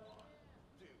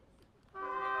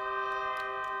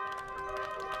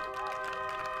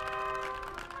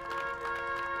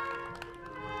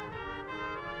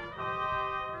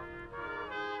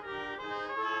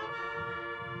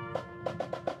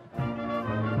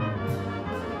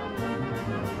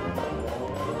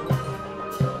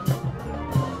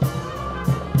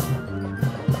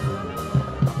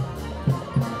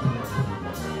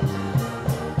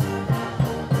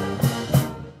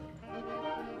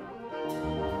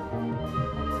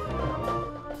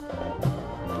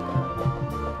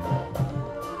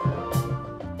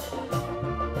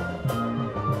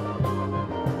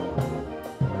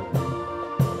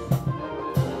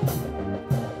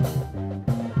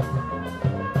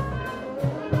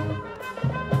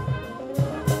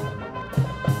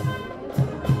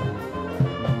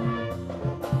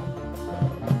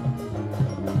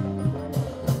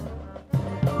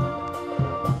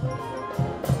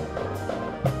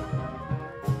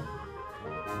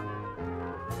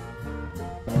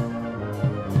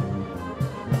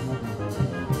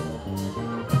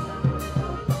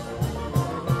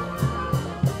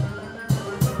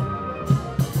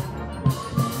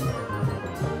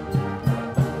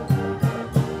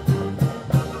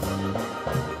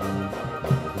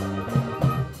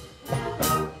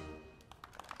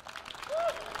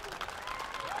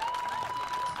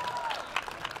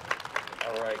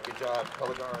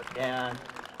 Color guard and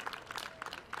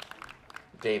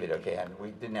David. Okay, and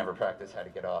we didn't ever practice how to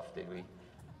get off, did we?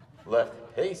 Left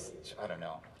haste. I don't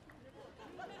know.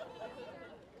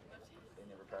 They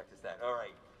never practiced that. All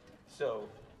right. So,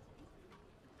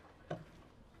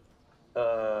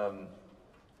 so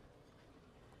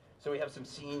we have some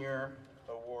senior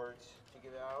awards to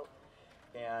give out,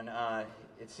 and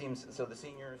it seems so. The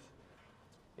seniors.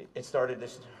 It started,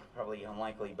 this probably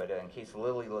unlikely, but in case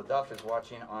Lily LaDuff is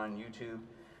watching on YouTube,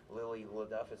 Lily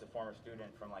LaDuff is a former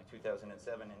student from like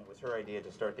 2007, and it was her idea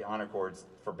to start the honor chords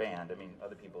for band. I mean,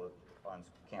 other people on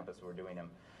campus were doing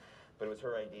them, but it was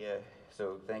her idea.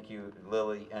 So thank you,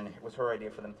 Lily. And it was her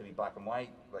idea for them to be black and white,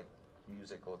 like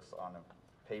music looks on a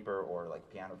paper or like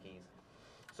piano keys.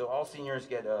 So all seniors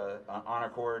get an honor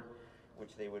chord,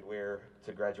 which they would wear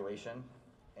to graduation,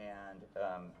 and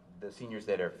the seniors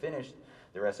that are finished,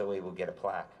 their SOA will get a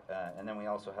plaque. And then we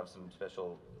also have some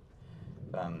special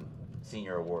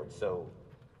senior awards. So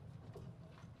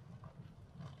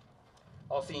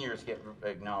all seniors get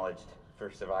acknowledged for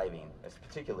surviving,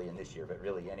 particularly in this year, but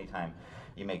really anytime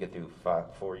you make it through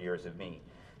 4 years of me,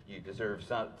 you deserve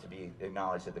some to be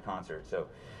acknowledged at the concert. So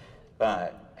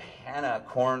Hannah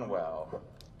Cornwell.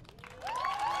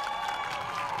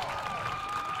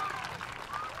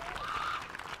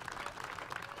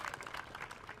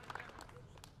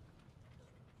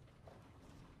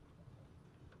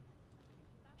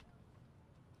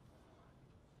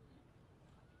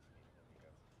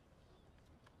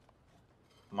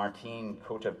 Martine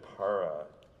Cotapara,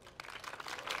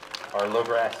 our low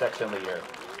brass section leader.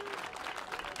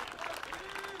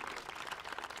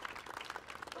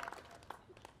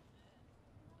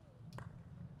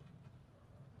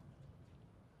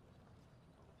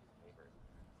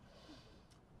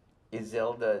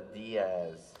 Izelda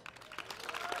Diaz.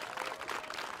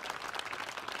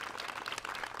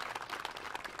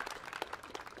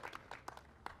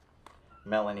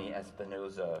 Melanie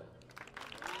Espinoza.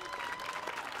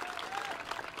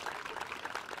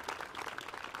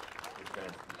 Gonna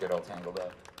get all tangled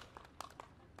up.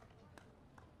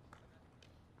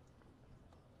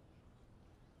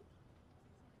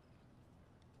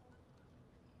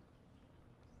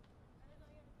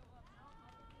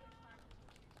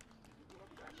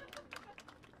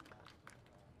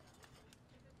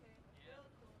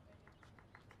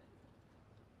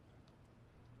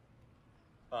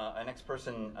 Our next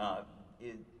person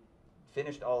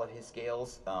finished all of his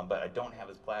scales, but I don't have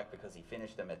his plaque because he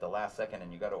finished them at the last second,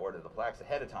 and you got to order the plaques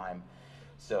ahead of time.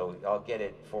 So I'll get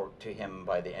it to him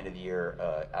by the end of the year.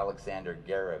 Alexander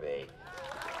Garibay.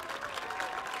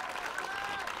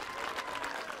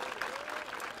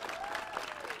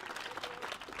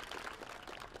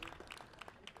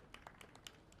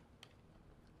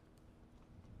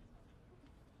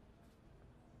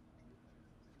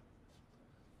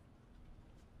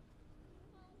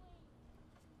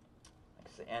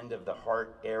 It's the end of the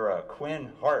Hart era.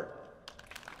 Quinn Hart.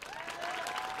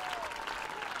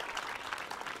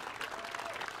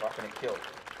 Rocking a kilt.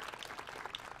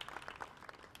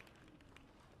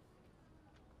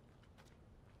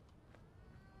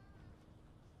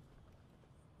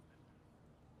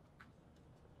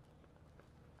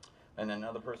 And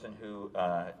another person who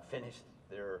finished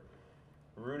their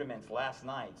rudiments last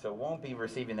night, so won't be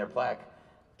receiving their plaque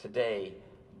today,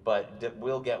 but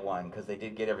will get one because they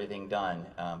did get everything done.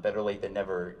 Better late than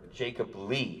never. Jacob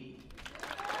Lee.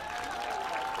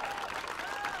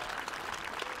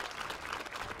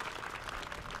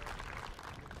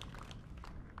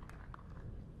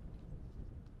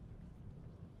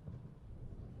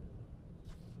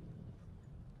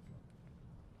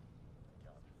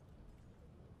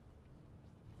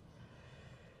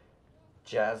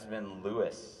 Jasmine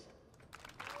Lewis.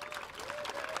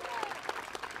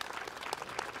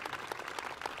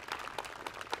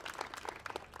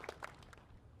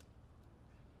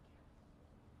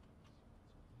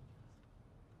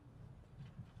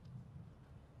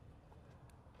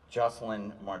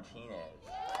 Jocelyn Martinez.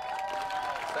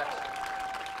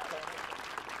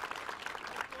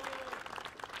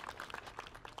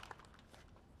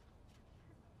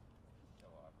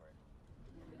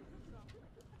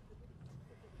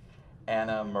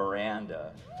 Anna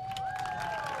Miranda.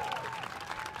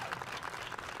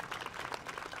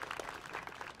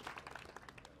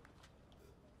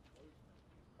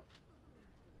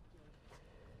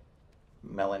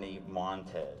 Melanie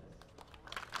Montez.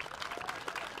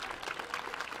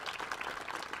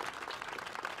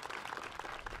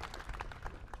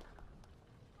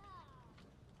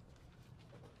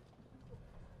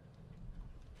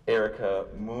 Erica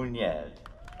Munez.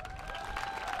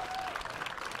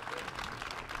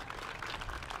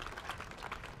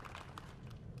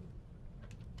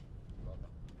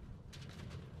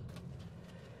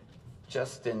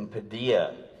 Justin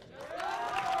Padilla.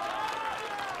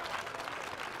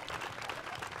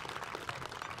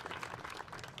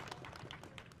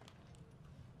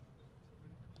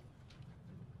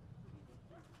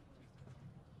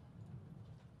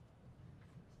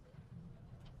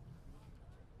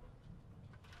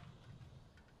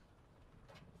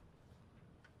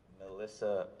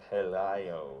 Melissa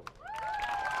Pelayo.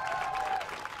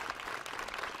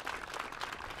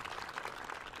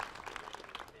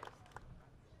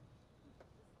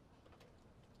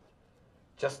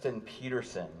 Justin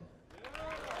Peterson.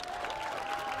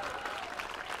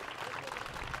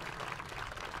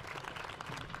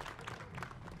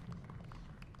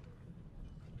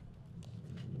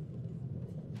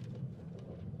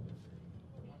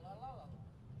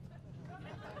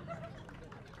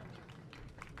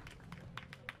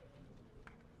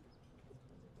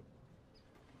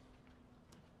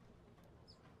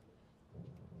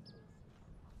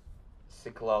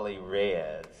 Siklali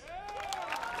Reyes.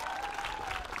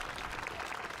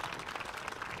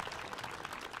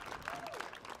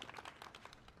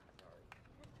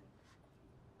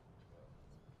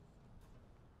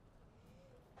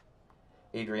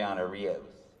 Adriana Rios.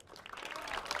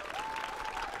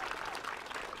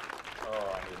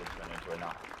 Oh, I needed to turn into a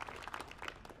knot.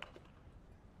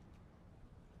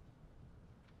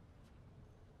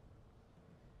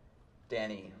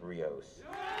 Danny Rios.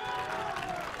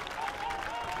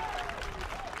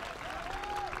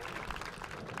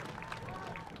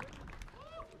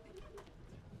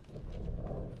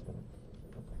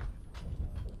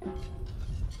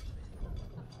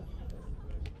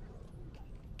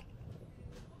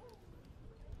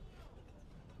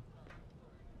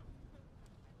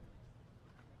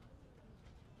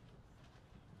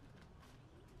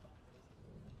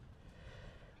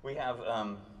 We have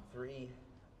three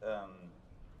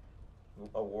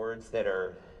awards that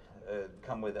are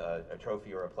come with a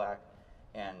trophy or a plaque,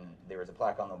 and there is a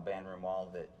plaque on the band room wall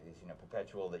that is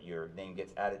perpetual that your name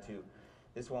gets added to.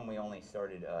 This one we only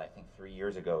started I think 3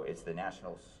 years ago. It's the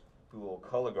National School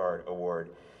Color Guard Award,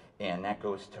 and that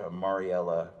goes to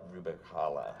Mariella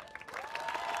Rubicala.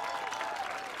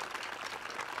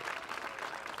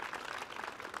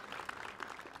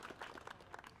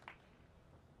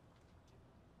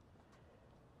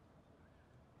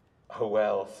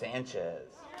 Joel Sanchez.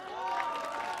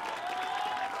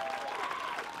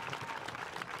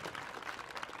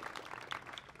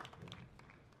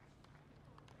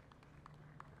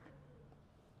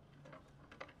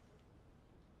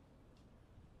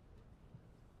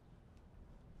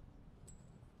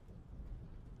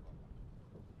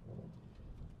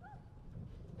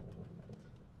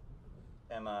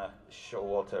 Emma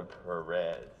Showalter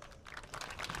Perez.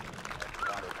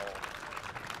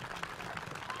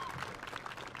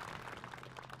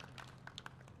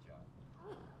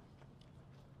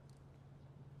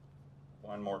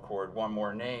 One more chord, one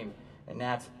more name, and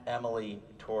that's Emily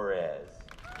Torres.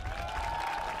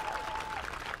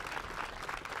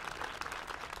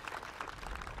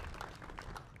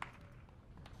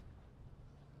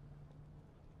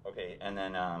 Okay, and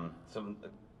then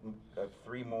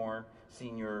three more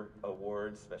senior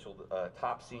awards, special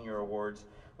top senior awards.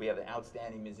 We have an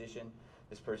outstanding musician.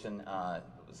 This person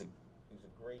was a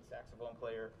great saxophone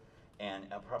player and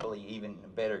probably even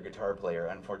better guitar player.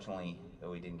 Unfortunately,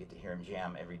 we didn't get to hear him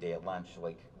jam every day at lunch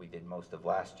like we did most of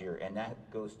last year, and that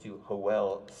goes to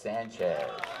Joel Sanchez.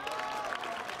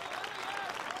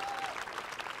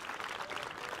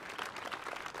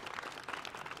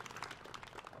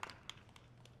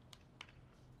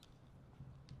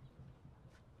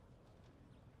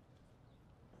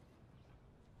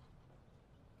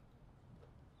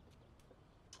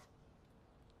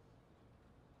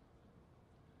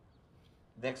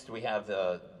 Next, we have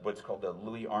what's called the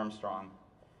Louis Armstrong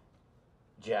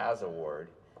Jazz Award.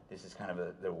 This is kind of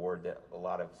the award that a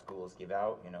lot of schools give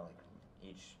out. You know, like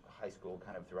each high school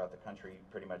kind of throughout the country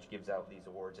pretty much gives out these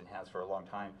awards and has for a long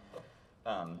time.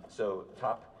 So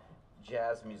top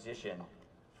jazz musician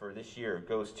for this year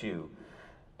goes to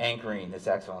anchoring the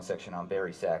saxophone section on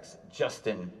Barry Sax,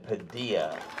 Justin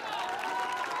Padilla.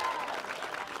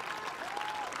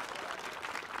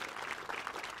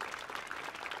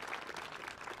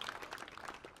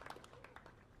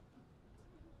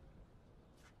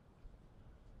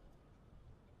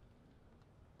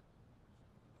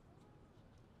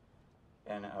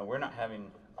 And we're not having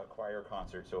a choir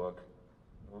concert, so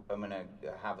I'm going to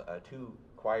have two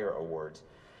choir awards.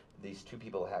 These two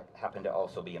people happen to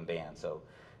also be in band, so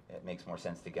it makes more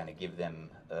sense to kind of give them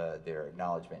their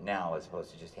acknowledgement now as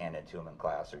opposed to just hand it to them in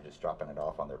class or just dropping it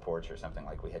off on their porch or something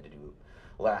like we had to do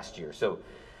last year. So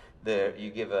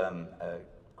you give a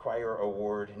choir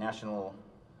award, national,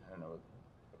 I don't know what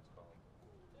it's called,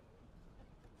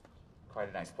 quite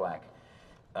a nice plaque.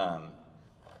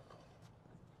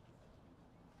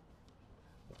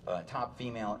 Top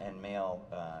female and male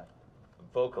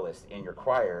vocalist in your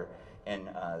choir, and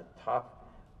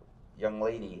top young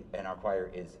lady in our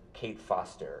choir is Kate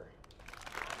Foster.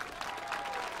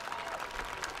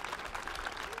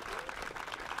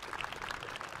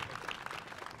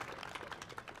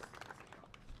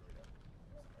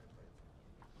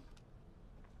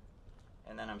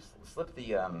 And then I'm slipped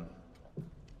the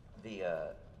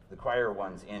choir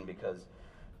ones in because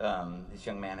this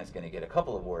young man is going to get a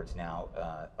couple awards now.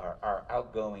 Our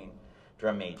outgoing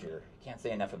drum major, can't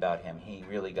say enough about him. He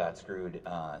really got screwed,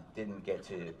 didn't get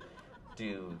to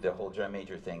do the whole drum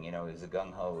major thing. You know, he was a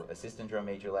gung-ho assistant drum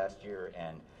major last year,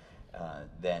 and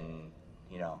then,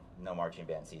 you know, no marching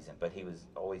band season. But he was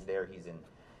always there.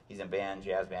 He's in band,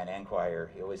 jazz band, and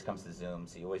choir. He always comes to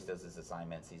Zooms. He always does his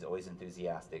assignments. He's always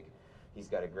enthusiastic. He's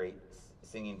got a great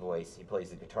singing voice. He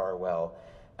plays the guitar well.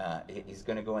 He's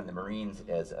going to go in the Marines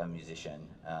as a musician,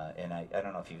 and I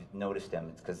don't know if you've noticed him.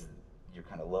 It's because you're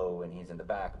kind of low and he's in the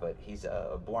back, but he's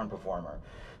a born performer.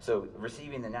 So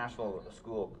receiving the National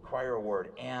School Choir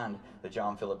Award and the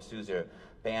John Philip Sousa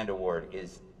Band Award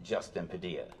is Justin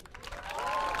Padilla.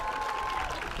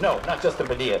 No, not Justin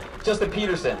Padilla, Justin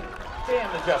Peterson.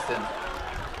 Damn the Justin.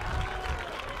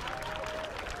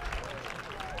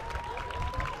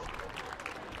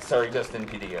 Sorry, Justin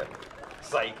Padilla.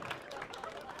 Psych.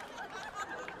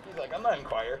 He's like, I'm not in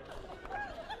choir.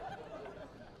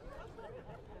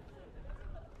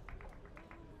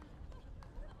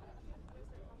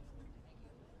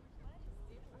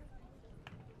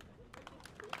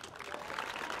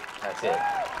 That's it.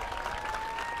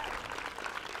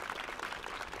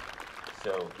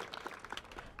 So,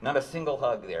 not a single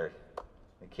hug there.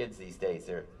 The kids these days,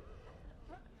 they're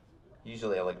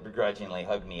usually like begrudgingly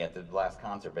hug me at the last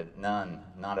concert, but none,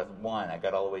 not a one. I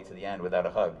got all the way to the end without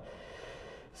a hug.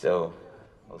 So,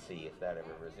 we'll see if that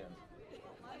ever resumes.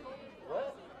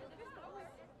 What?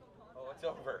 Oh, it's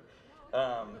over.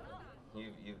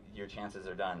 Your chances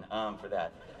are done for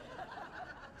that.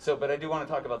 So, but I do want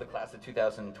to talk about the class of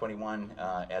 2021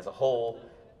 as a whole,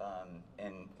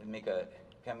 and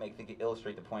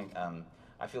illustrate the point.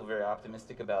 I feel very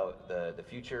optimistic about the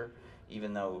future,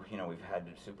 even though, you know, we've had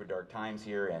super dark times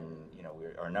here, and, you know,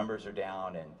 our numbers are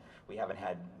down, and we haven't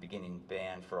had beginning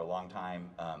band for a long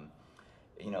time.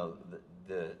 You know,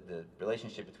 the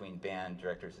relationship between band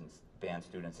directors and band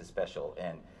students is special,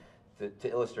 and to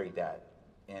illustrate that,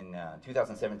 in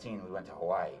 2017 we went to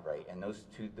Hawaii, right? And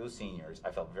those seniors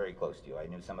I felt very close to. I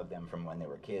knew some of them from when they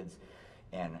were kids,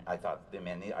 and I thought,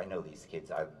 man, I know these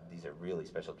kids. These are really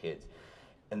special kids.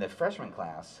 And the freshman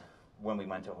class, when we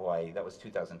went to Hawaii, that was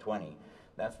 2020.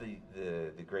 That's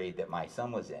the grade that my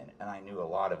son was in, and I knew a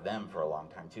lot of them for a long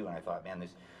time too. And I thought, man,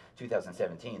 this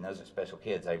 2017, those are special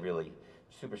kids. I really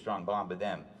super strong bond with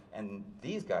them. And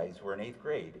these guys were in 8th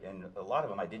grade, and a lot of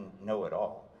them I didn't know at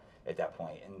all at that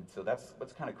point. And so that's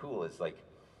what's kind of cool, is like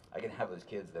I can have those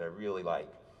kids that I really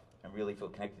like and really feel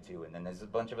connected to, and then there's a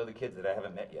bunch of other kids that I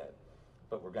haven't met yet,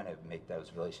 but we're gonna make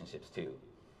those relationships too.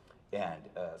 And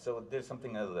so there's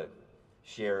something of the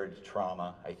shared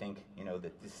trauma, I think, you know,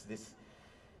 that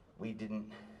we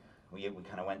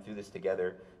kind of went through this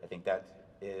together. I think that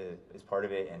is part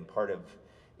of it, and part of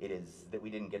it is that we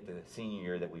didn't get the senior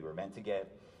year that we were meant to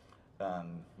get.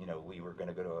 You know, we were going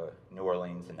to go to New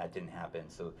Orleans, and that didn't happen.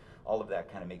 So all of that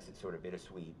kind of makes it sort of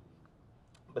bittersweet.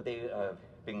 But they've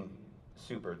been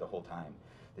super the whole time.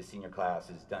 The senior class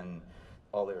has done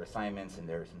all their assignments, and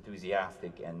they're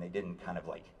enthusiastic, and they didn't kind of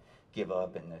like give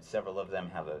up. And several of them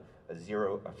have a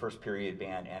first period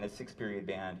band and a 6th period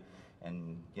band,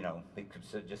 and you know, they could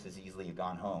just as easily have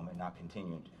gone home and not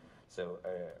continued. So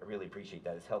I really appreciate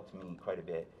that. It's helped me quite a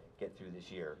bit get through this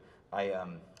year. I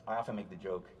often make the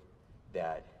joke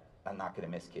that I'm not going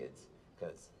to miss kids,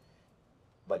 because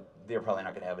like they're probably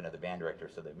not going to have another band director,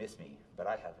 so they miss me, but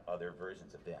I have other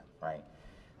versions of them, right?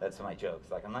 That's my joke.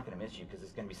 It's like, I'm not going to miss you because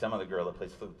there's going to be some other girl that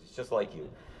plays flute that's just like you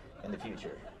in the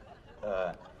future.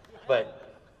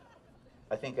 But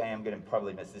I think I am going to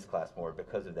probably miss this class more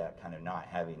because of that kind of not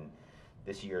having,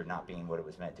 this year not being what it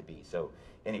was meant to be. So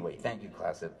anyway, thank you,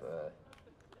 class of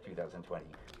 2020.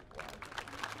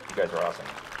 You guys are awesome.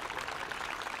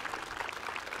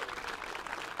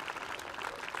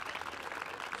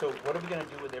 So what are we going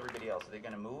to do with everybody else? Are they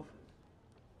going to move?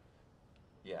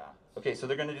 Yeah. Okay, so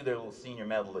they're going to do their little senior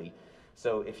medley.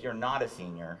 So if you're not a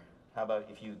senior, how about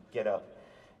if you get up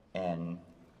and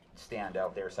stand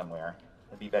out there somewhere?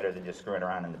 It'd be better than just screwing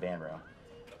around in the band room.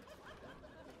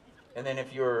 And then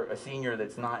if you're a senior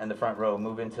that's not in the front row,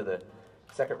 move into the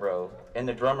second row. And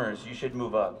the drummers, you should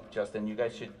move up. Justin, you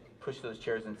guys should push those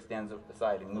chairs and stands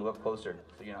aside and move up closer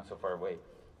so you're not so far away.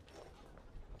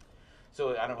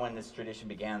 So I don't know when this tradition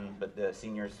began, but the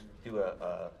seniors do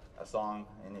a song,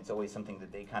 and it's always something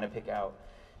that they kind of pick out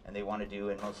and they want to do,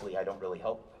 and mostly I don't really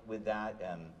help with that.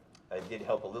 I did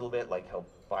help a little bit, like help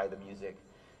buy the music,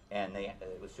 and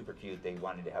it was super cute. They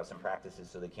wanted to have some practices,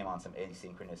 so they came on some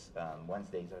asynchronous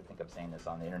Wednesdays. I think I'm saying this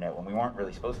on the internet when we weren't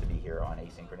really supposed to be here on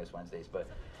asynchronous Wednesdays, but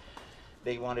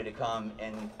they wanted to come,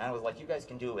 and I was like, you guys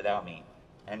can do it without me.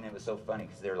 And it was so funny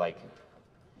because they're like,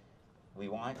 we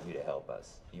want you to help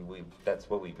us. That's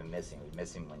what we've been missing. We're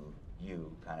missing when you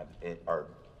kind of are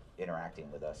interacting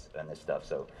with us and this stuff.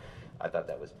 So I thought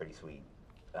that was pretty sweet.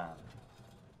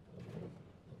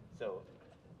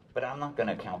 But I'm not going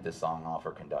to count this song off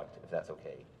or conduct, if that's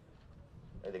okay.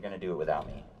 They're going to do it without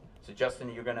me. So Justin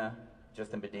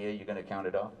Padilla, you're going to count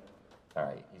it off? All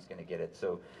right, he's going to get it.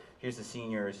 So here's the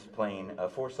seniors playing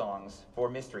 4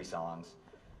 mystery songs.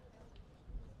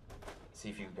 See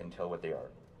if you can tell what they are.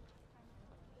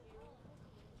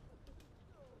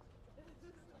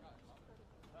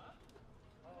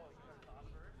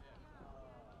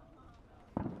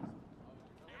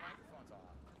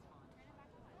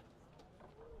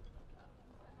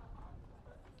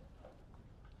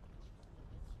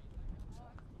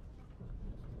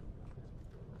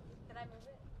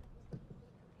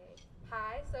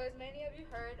 Hi, so as many of you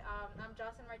heard, I'm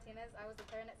Jocelyn Martinez. I was the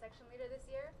clarinet section leader this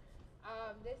year.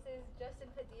 This is Justin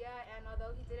Padilla, and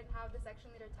although he didn't have the section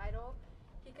leader title,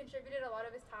 he contributed a lot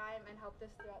of his time and helped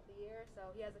us throughout the year, so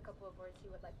he has a couple of words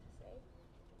he would like to say.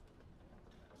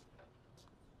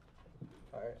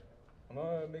 Alright, I'm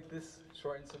gonna make this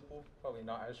short and simple, probably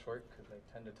not as short because I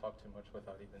tend to talk too much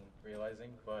without even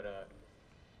realizing, but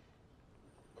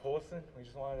Colson, we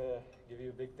just wanted to give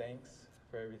you a big thanks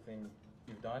for everything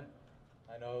you've done.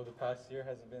 I know the past year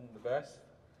hasn't been the best,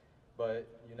 but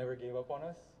you never gave up on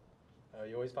us.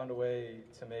 You always found a way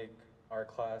to make our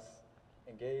class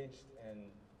engaged, and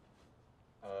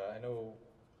I know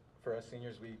for us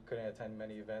seniors we couldn't attend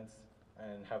many events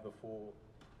and have the full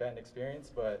band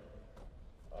experience, but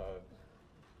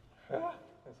sorry,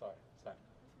 it's fine.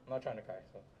 I'm not trying to cry,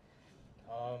 so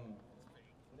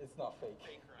it's not fake.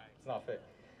 It's not fake.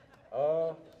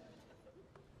 Uh,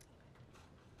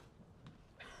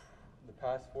 the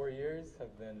past 4 years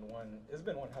have been it's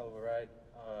been one hell of a ride.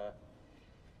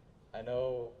 I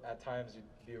know at times you'd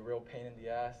be a real pain in the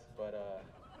ass, but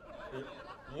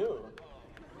you,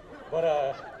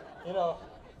 but you know,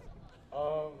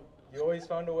 you always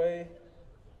found a way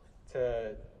to,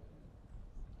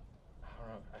 I don't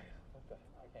know, I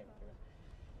can't even think of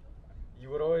it. You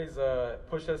would always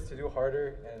push us to do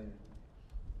harder and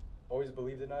always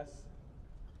believed in us.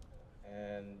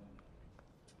 And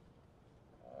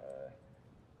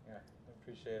yeah, I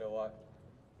appreciate it a lot.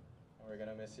 And we're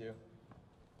gonna miss you.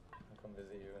 I'll come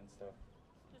visit you and stuff.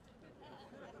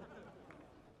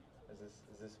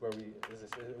 Is this where we? Is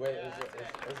this wait?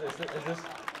 Is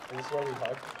this where we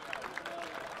hug?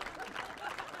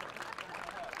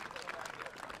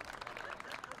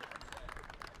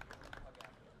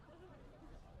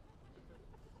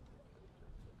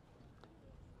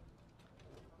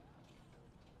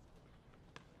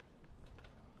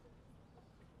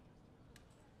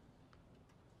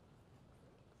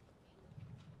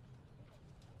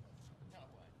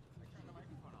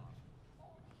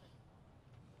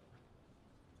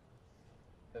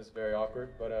 It's very awkward,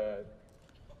 but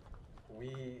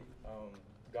we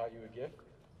got you a gift.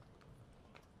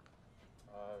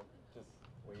 Just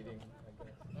waiting, I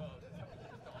guess.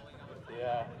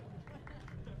 Yeah,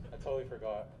 I totally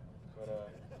forgot, but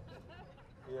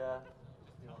yeah.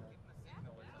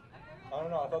 I don't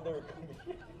know. I thought they were coming.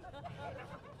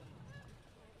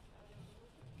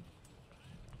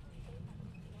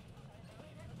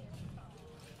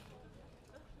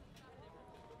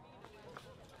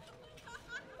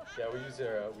 Yeah, we used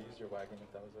your wagon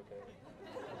if that was okay.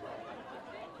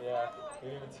 Yeah, we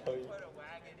didn't even tell you. Put a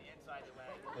wagon inside the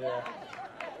wagon. Yeah.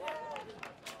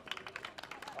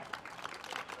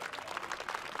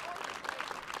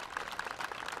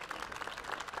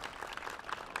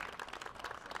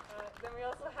 Then we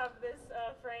also have this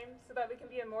frame so that we can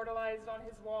be immortalized on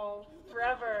his wall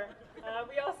forever.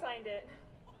 We all signed it.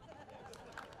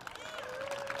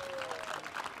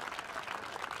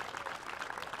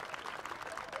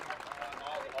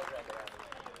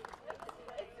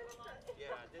 Yeah,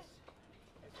 this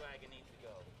wagon needs to go.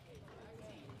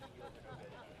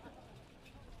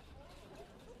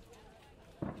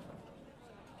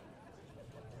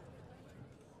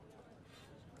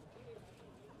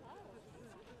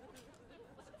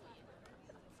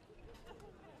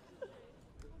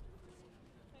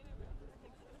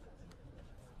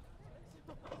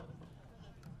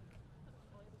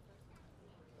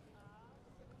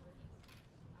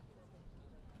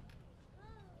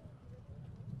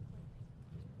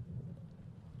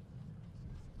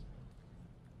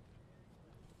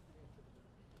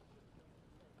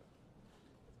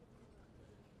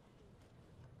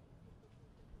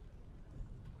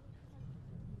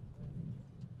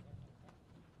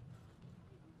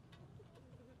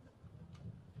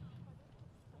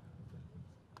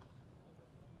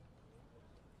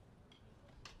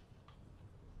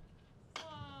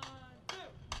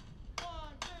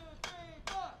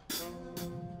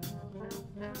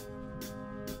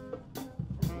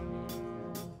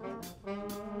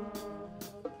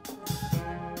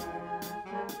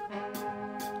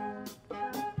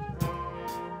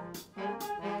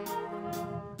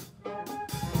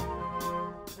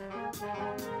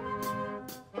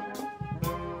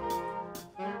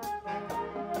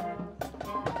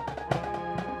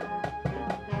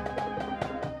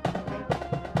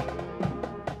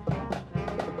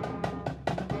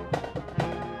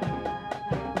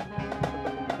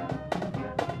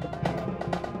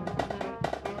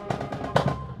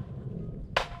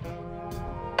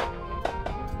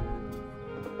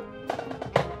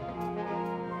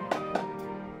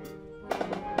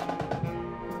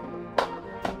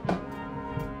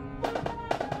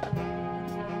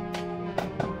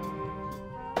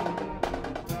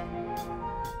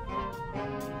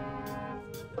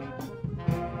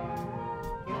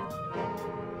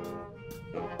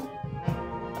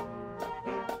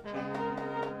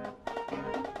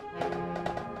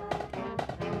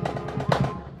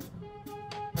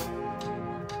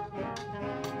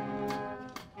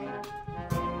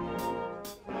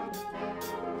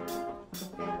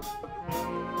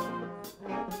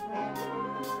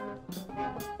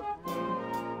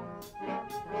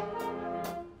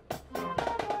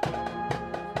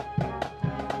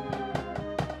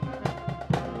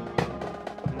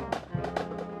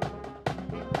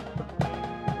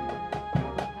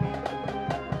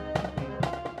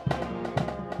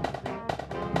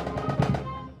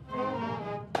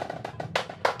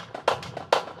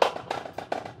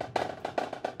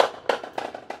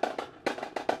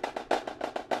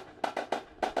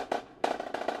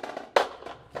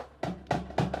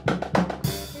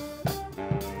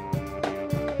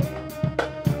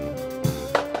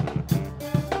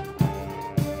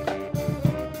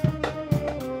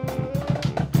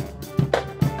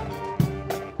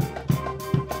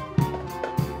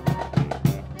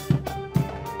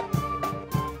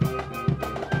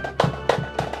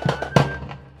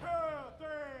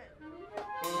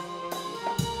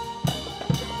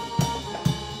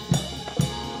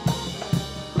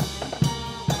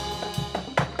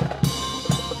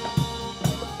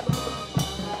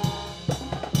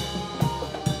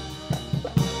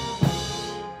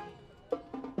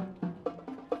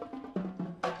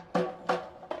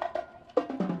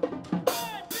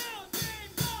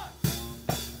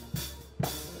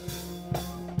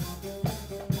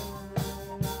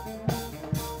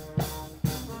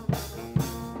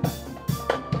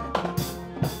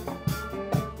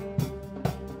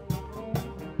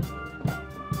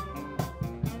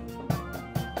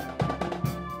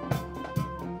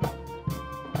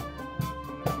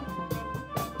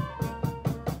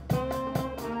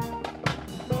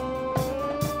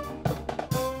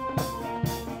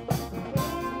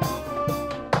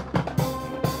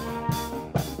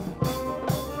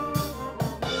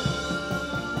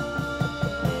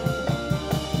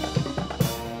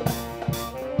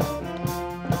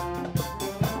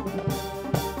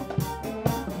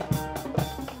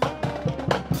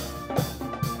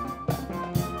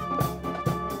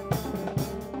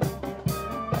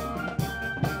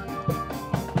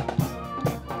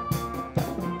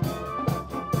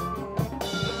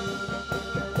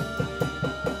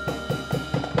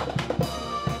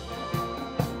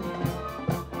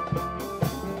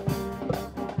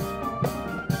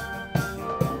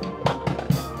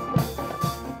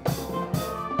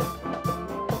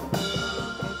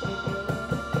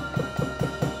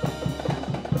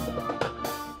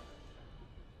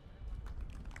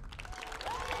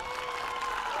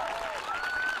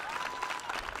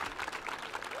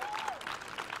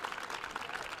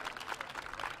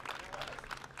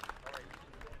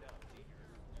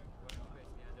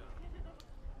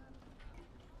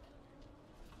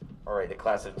 All right, the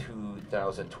class of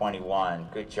 2021.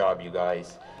 Good job, you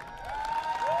guys.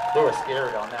 They were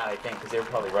scared on that, I think, because they were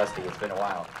probably rusty. It's been a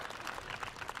while.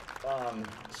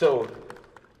 So,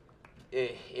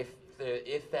 if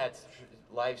that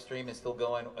live stream is still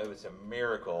going, it was a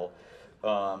miracle.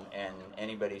 And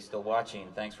anybody still watching,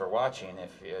 thanks for watching.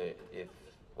 If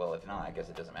not, I guess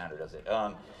it doesn't matter, does it?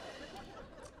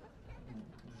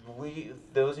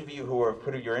 Those of you who have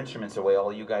put your instruments away,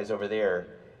 all you guys over there,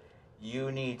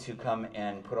 you need to come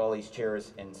and put all these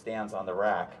chairs and stands on the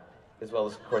rack, as well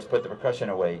as, of course, put the percussion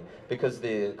away, because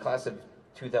the class of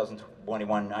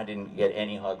 2021, I didn't get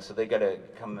any hugs, so they got to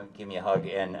come and give me a hug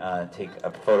and take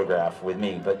a photograph with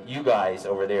me. But you guys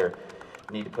over there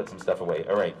need to put some stuff away.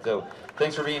 All right, so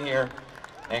thanks for being here,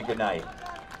 and good night.